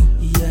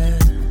 Yeah,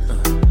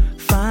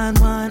 fine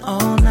wine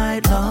all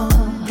night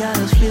long, got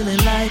us feeling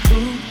like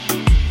ooh.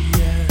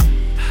 Yeah,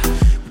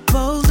 we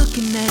both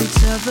looking at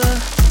each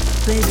other,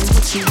 baby,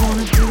 what you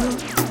wanna do?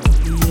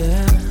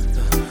 Yeah,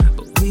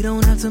 but we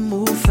don't have to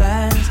move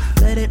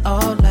fast, let it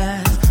all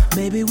last.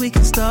 Maybe we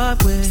can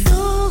start with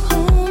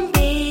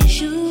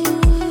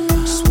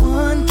just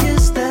one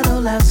kiss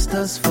that'll last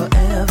us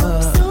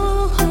forever.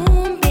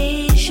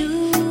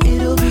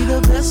 It'll be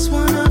the best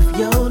one of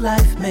your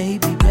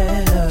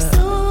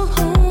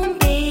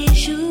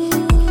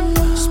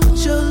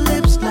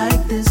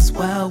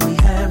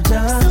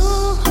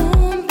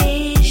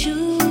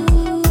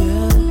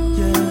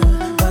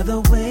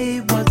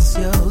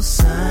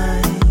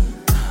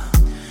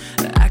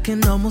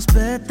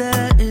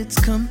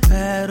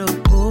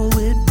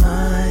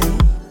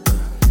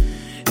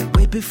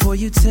before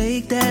you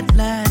take that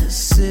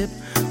last sip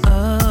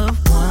of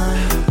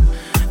wine,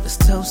 let's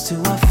toast to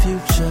our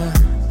future.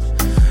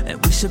 And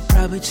we should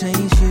probably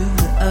change you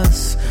to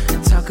us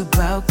and talk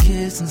about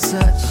kids and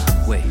such.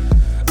 Wait,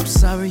 I'm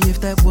sorry if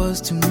that was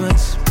too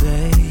much,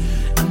 babe.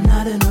 I'm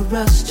not in a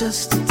rush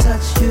just to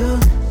touch you.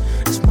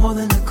 It's more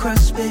than a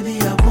crush, baby,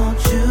 I want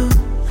you.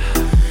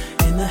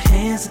 In the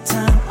hands of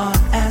time are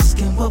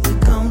asking what we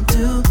gon'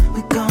 do,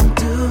 we gon'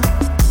 do.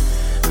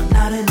 I'm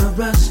not in a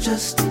rush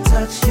just to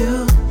touch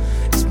you.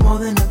 It's more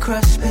than a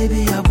crush,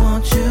 baby, I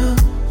want you.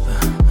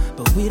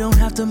 But we don't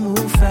have to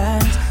move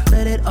fast,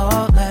 let it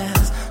all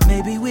last.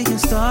 Maybe we can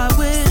start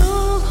with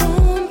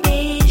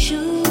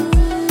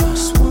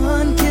just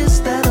one kiss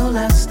that'll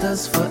last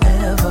us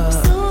forever.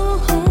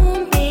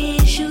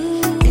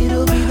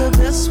 It'll be the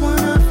best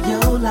one of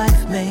your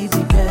life,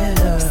 maybe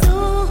better.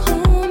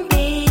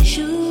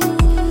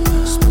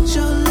 Just put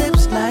your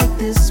lips like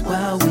this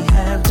while we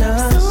have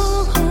just.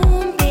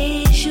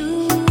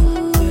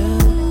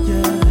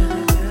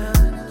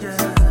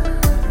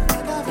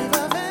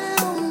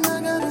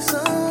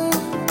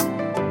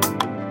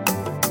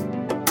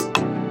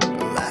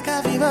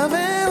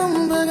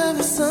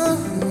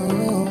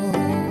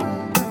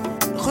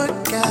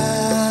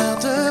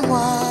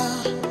 Regarde-moi,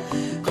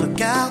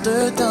 regarde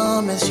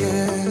dans mes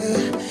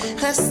yeux,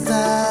 reste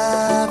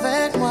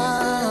avec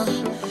moi,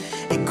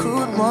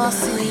 écoute-moi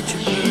si tu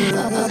veux.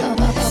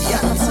 Y a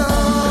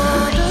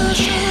tant de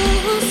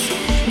choses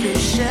que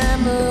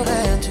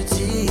j'aimerais te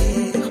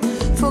dire,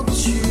 faut que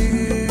tu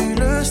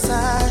le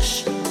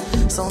saches,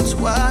 sans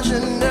toi je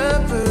ne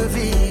peux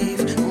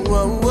vivre.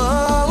 Wow,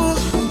 wow.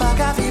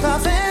 Baga viva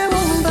vero,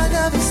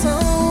 baga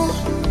visão.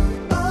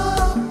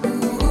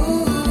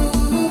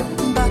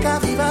 Baga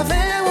viva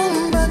vero,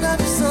 baga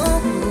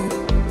visão.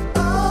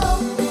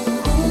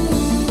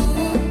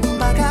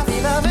 Baga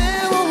viva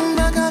vero,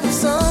 baga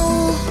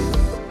visão.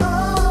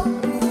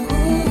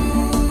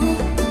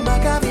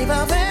 Baga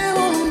viva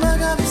vero,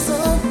 baga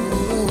visão.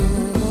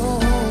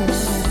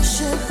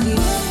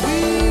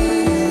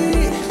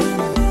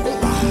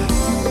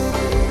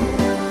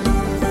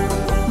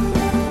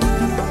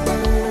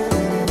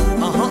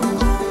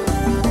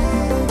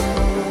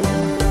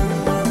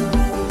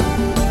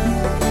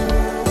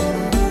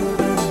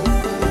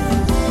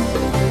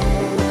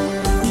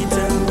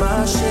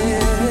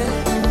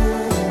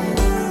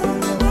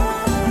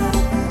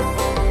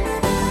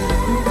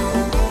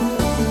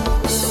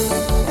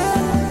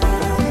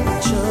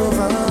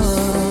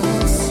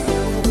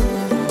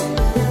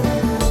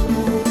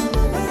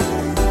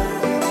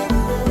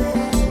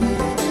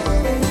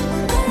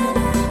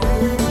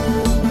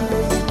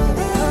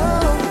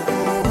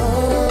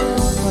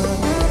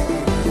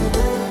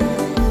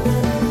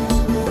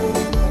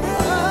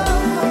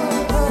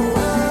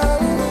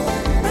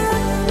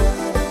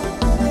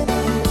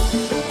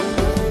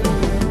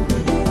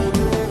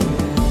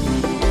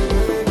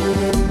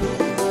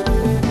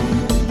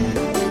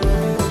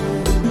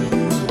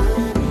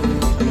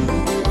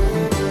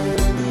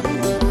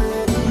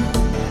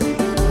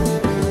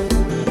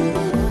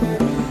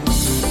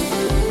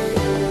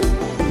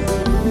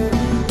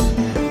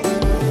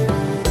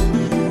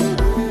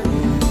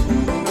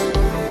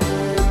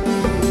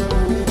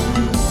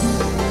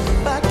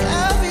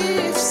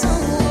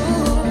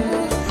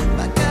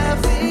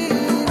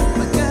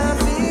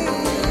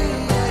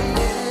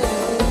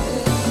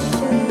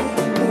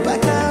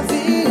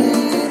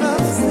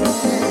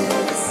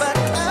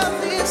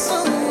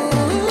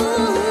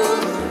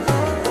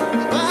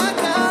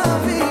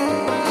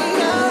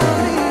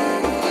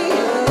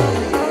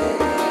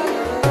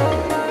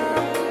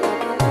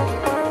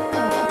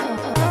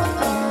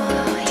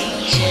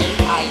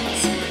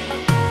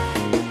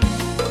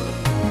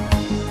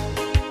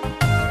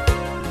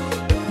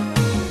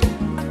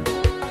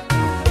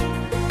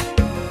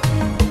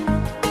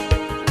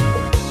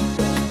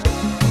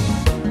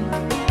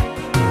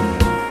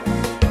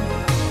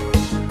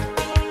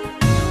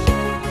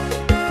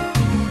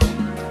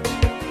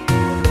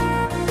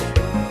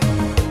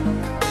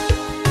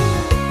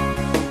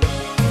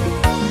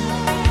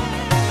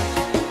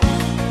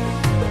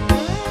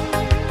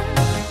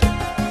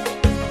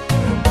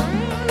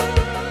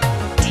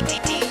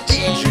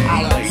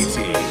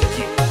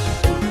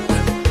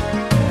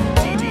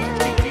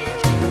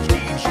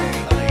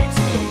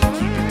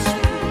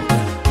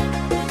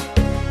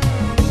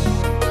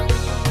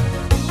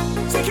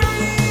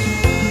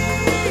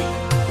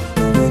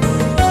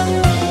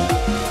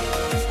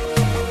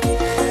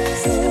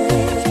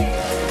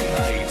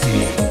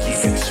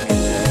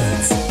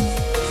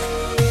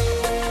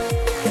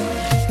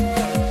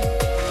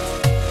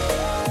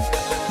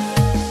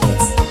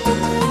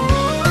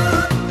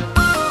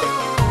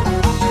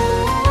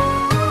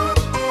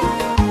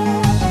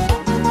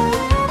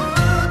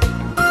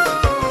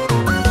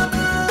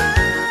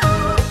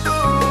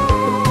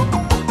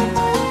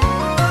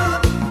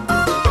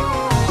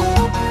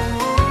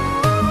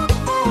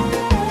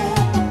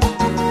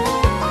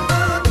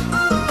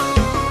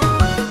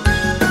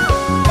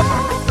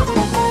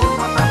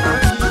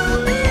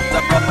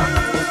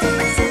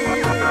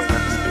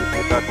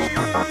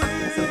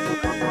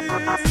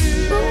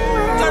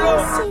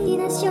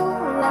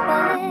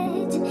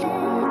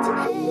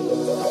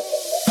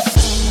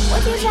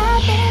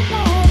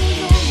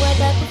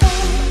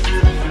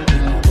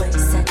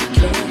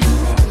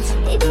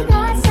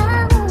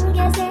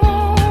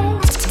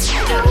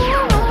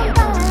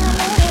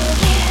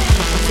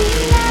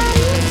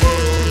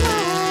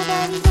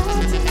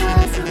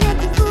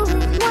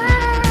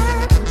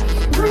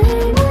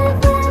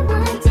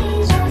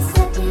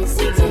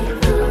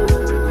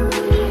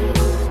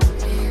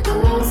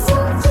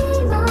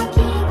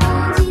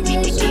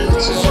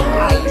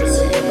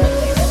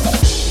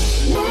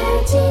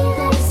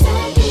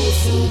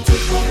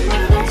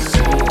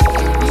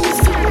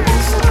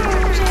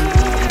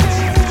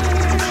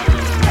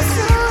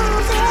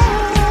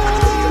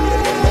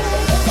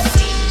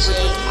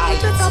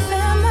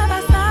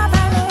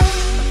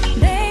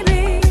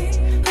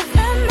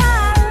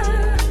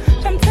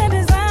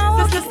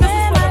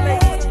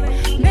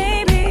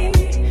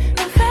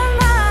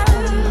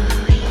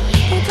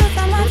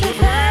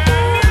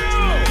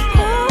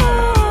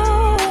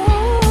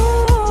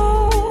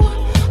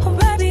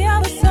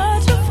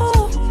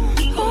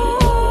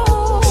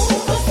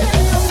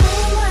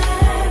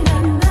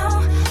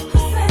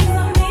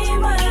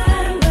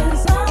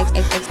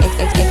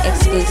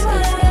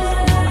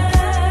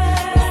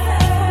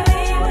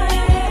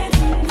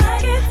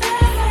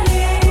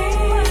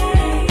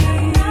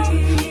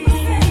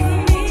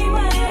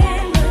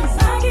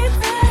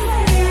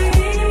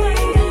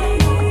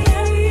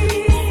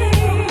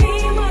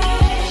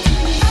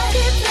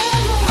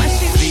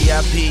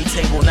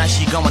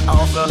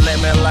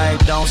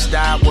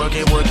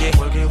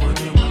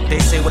 They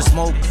say what is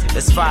smoke,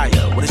 there's fire.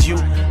 What is you?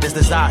 There's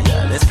desire,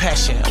 there's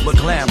passion, with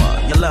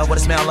glamour. Your love, what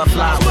it smell of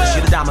flowers.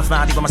 You the diamond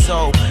found deep in my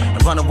soul.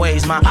 And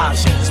runaways, my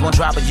options. One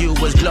drop of you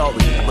is glory,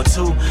 but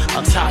two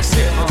are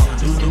toxic.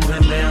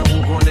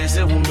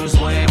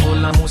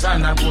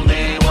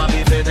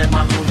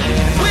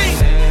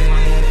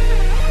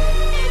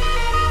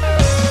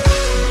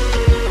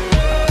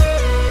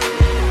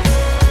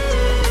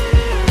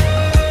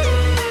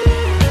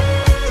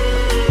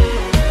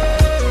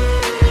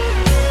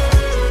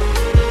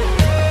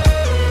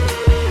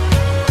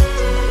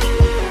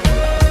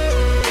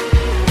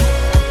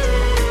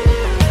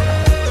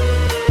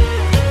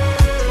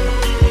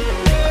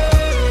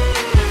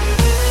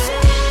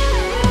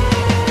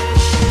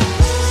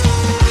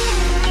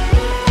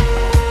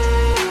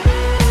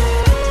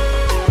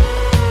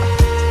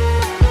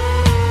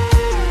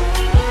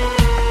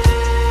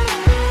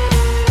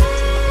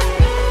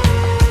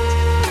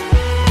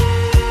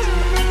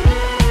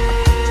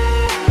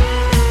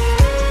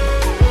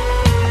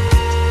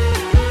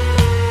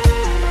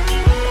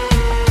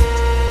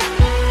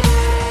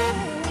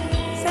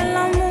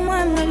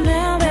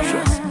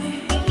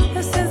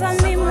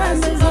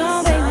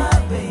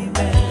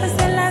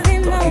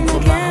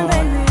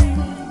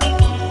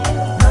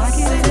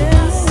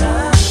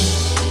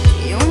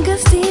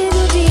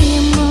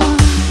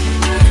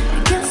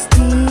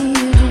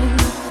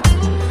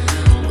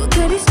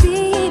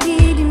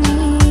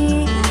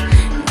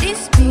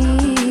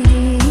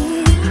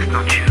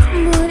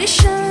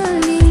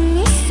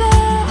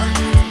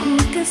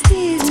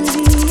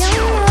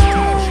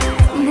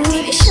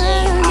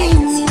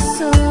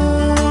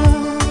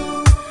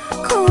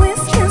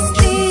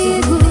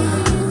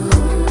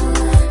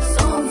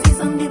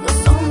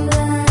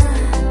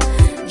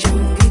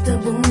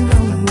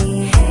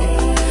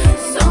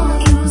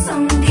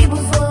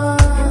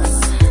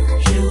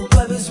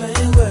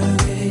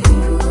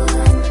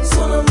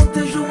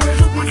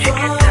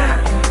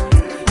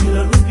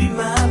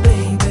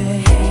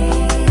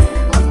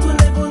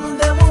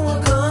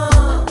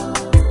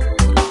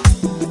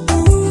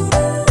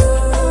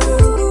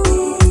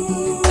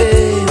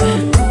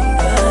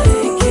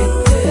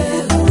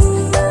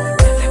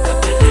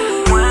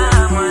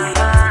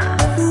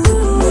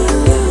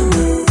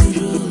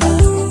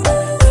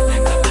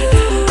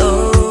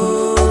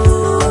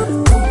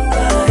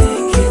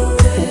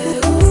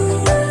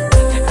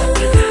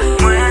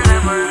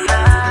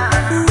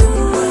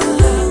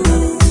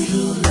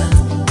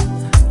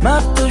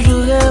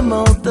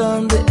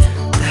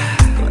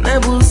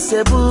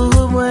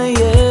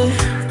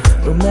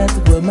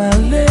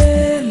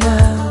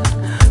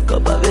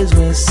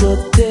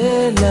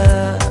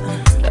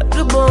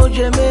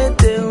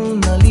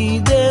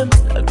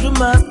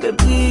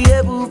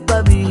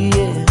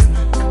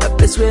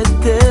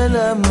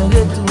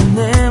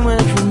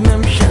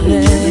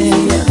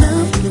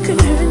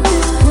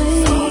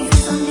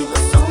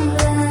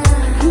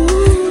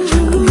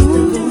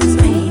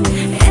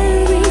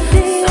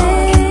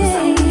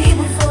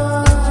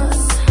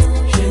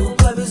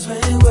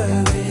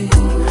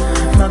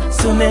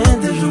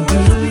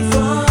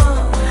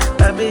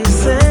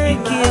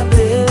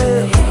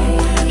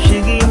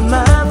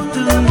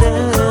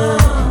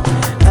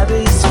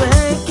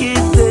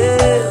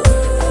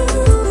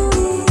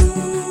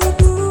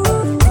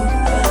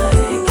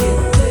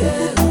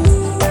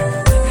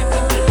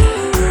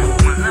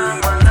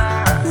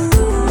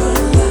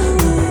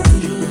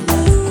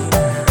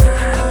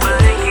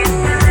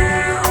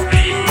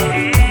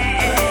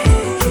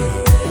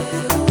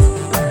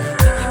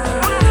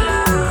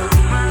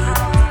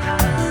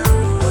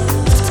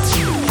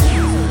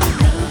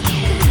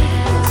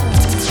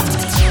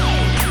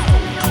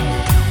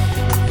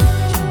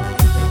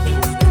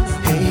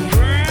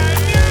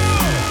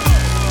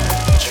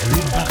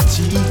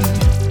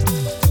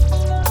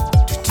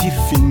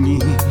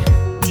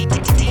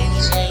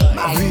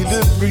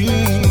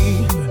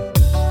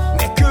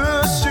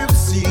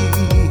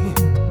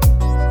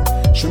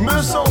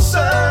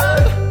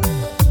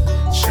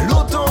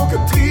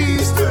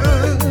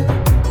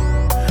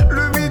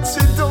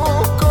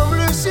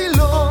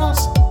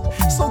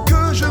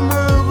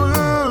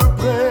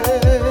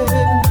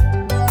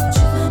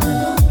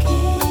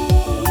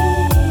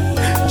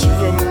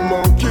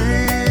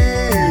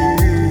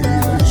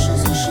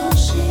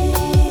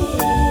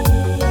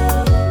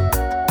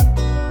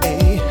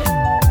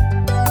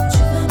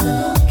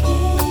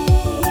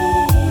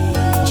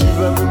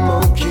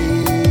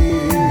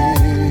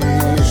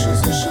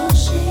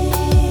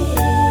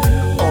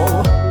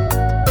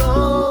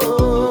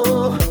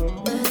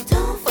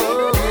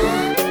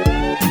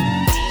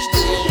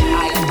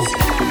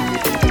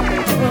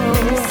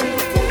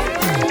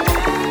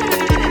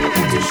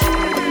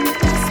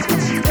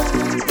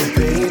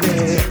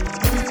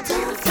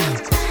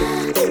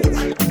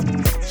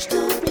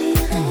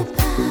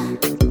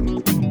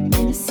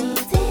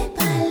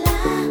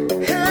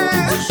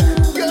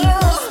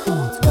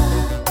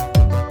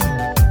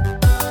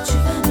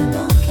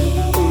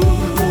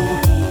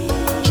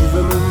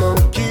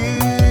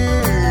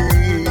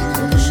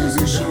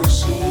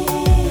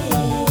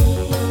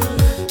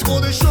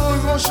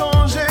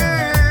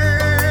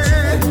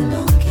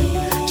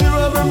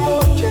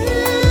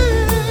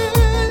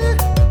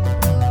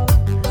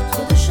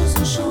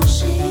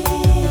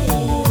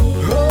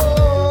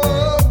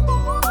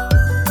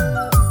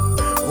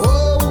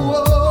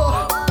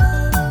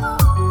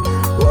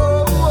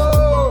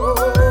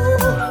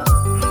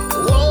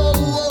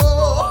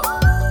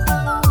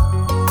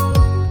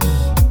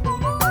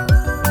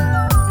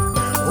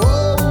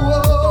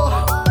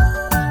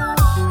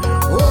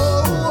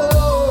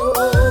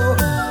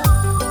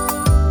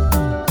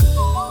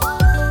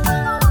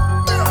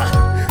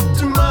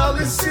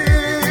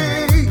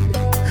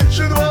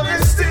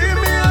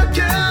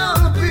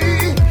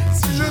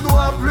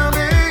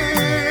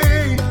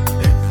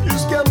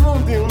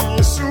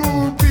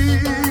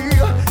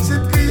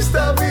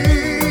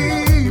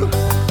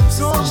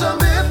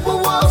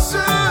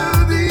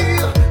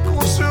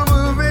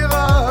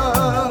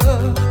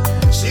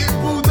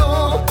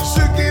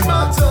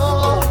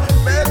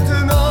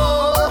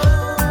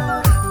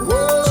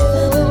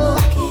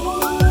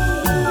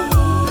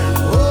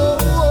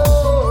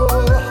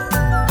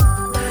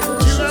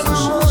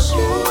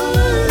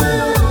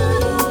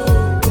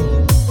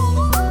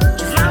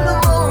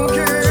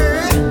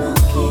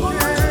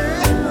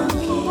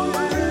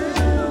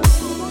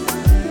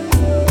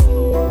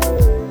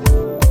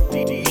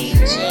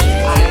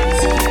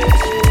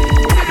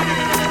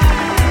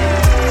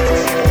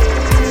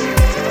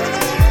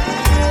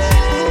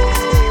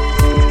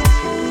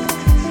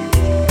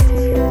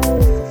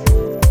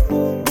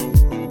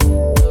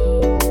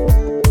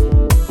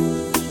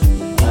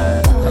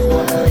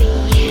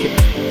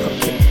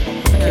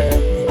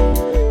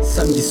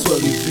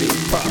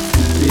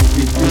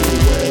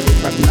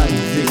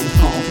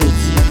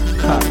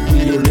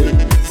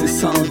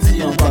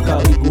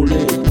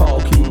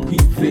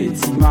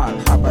 mal.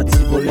 Abati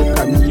volé,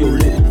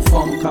 camiolé,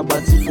 femme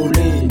kabati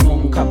folé,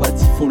 non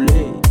kabati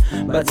folé.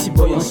 Bati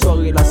boy en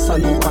soirée, là ça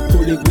non pas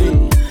toléré.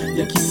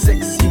 Y'a qui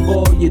sexy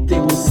boy,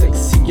 hétéro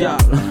sexy gal.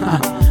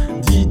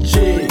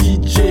 DJ,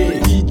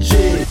 DJ,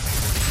 DJ.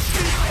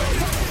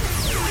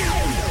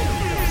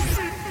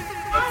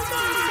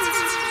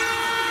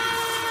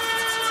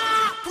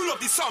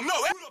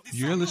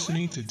 You're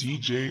listening to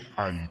DJ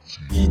IT.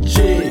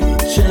 DJ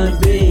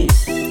Chambe.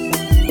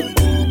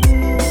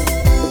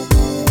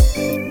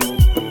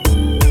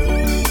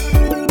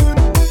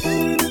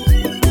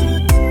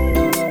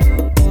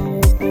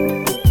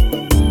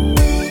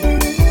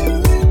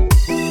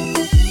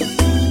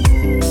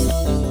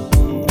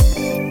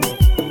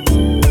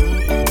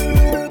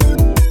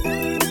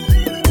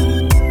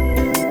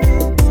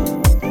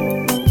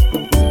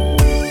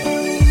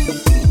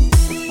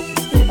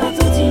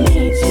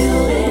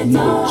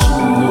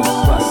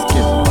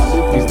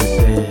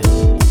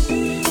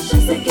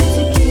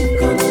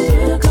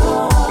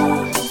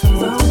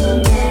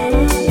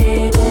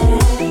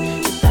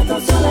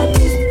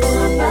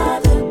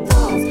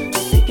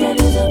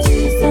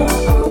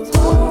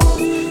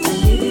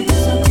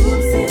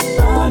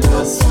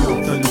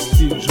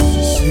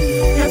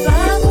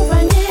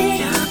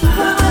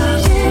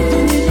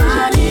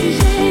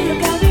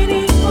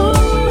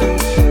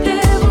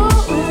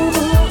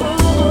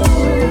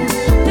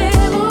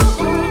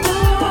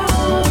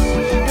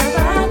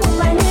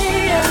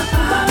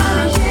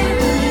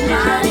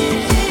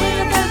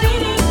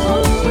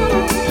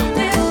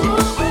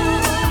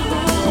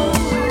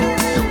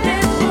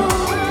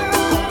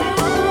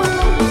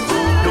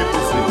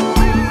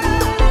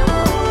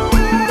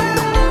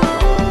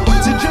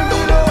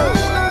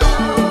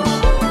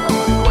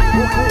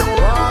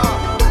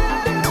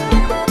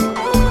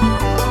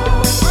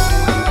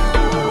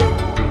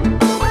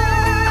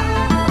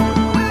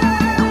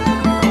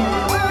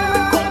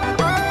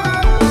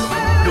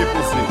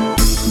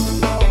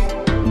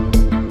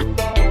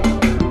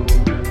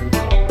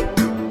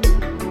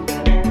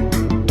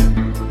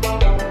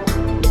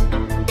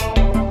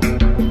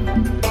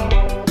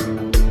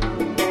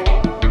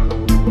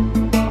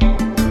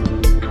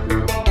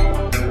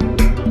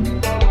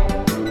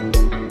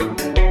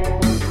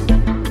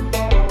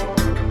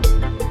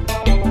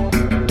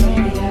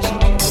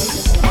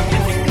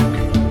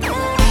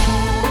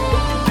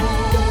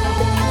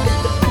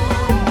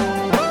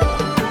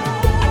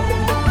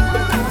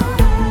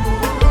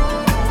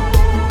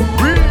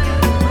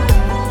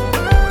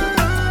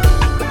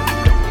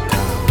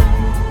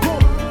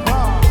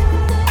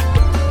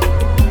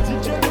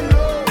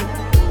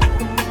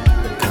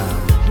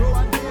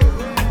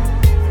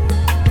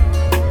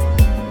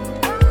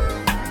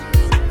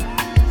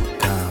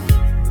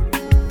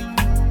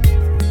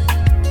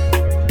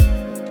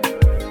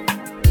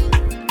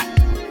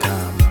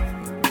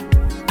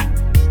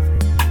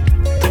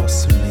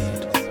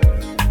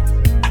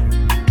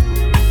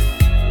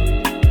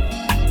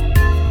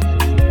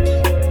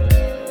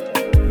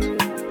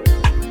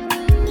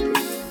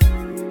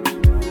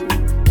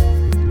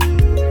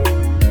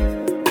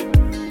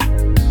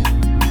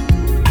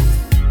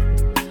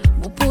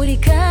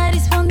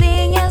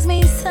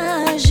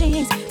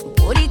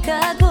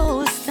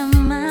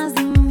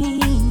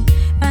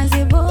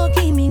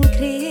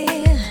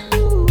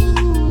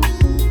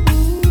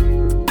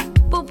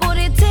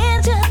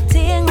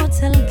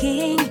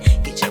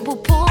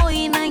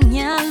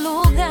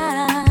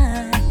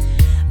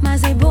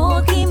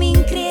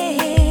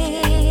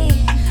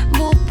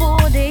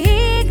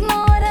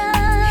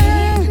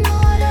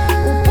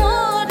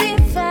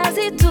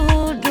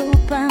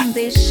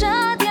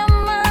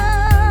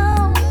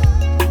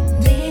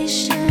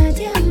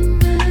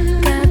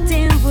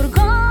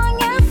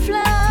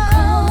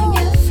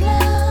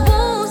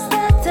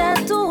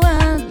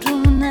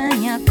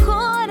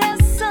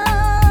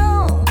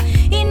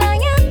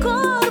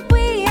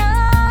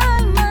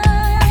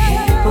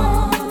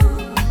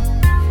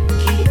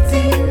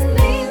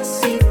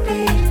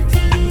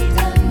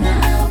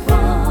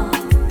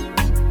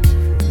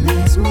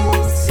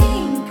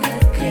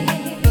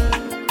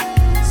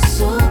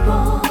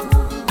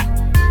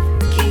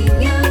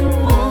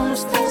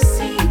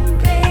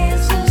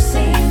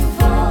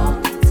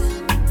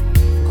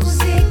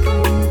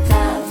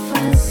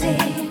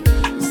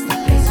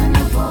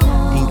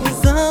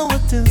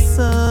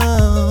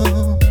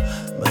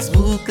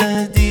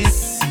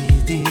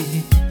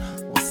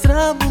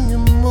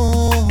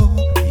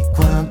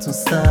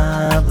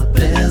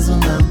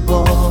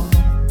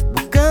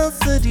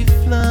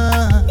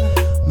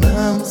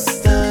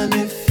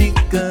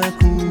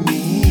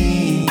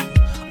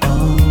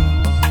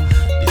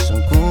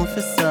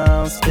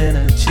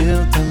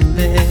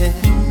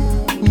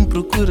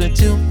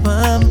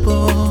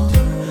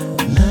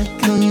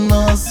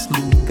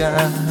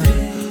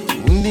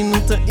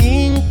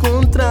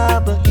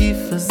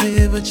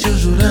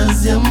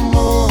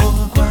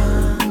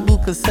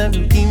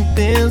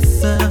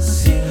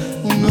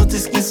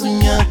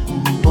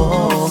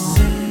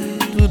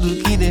 Tudo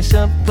que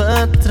deixa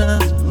pra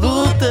trás,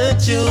 luta,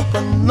 tio,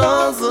 pra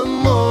nós,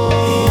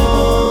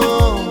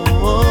 amor.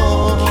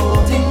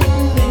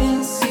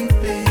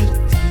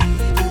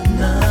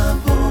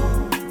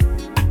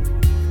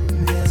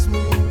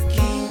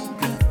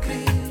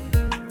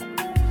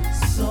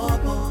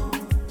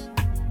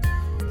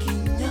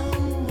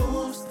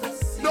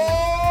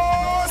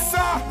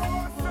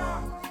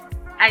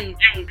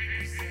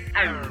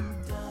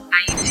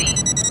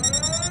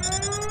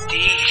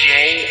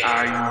 DJ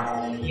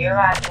Ayu. You're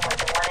rocking with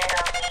the one and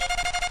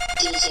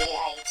only DJ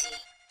Ayu.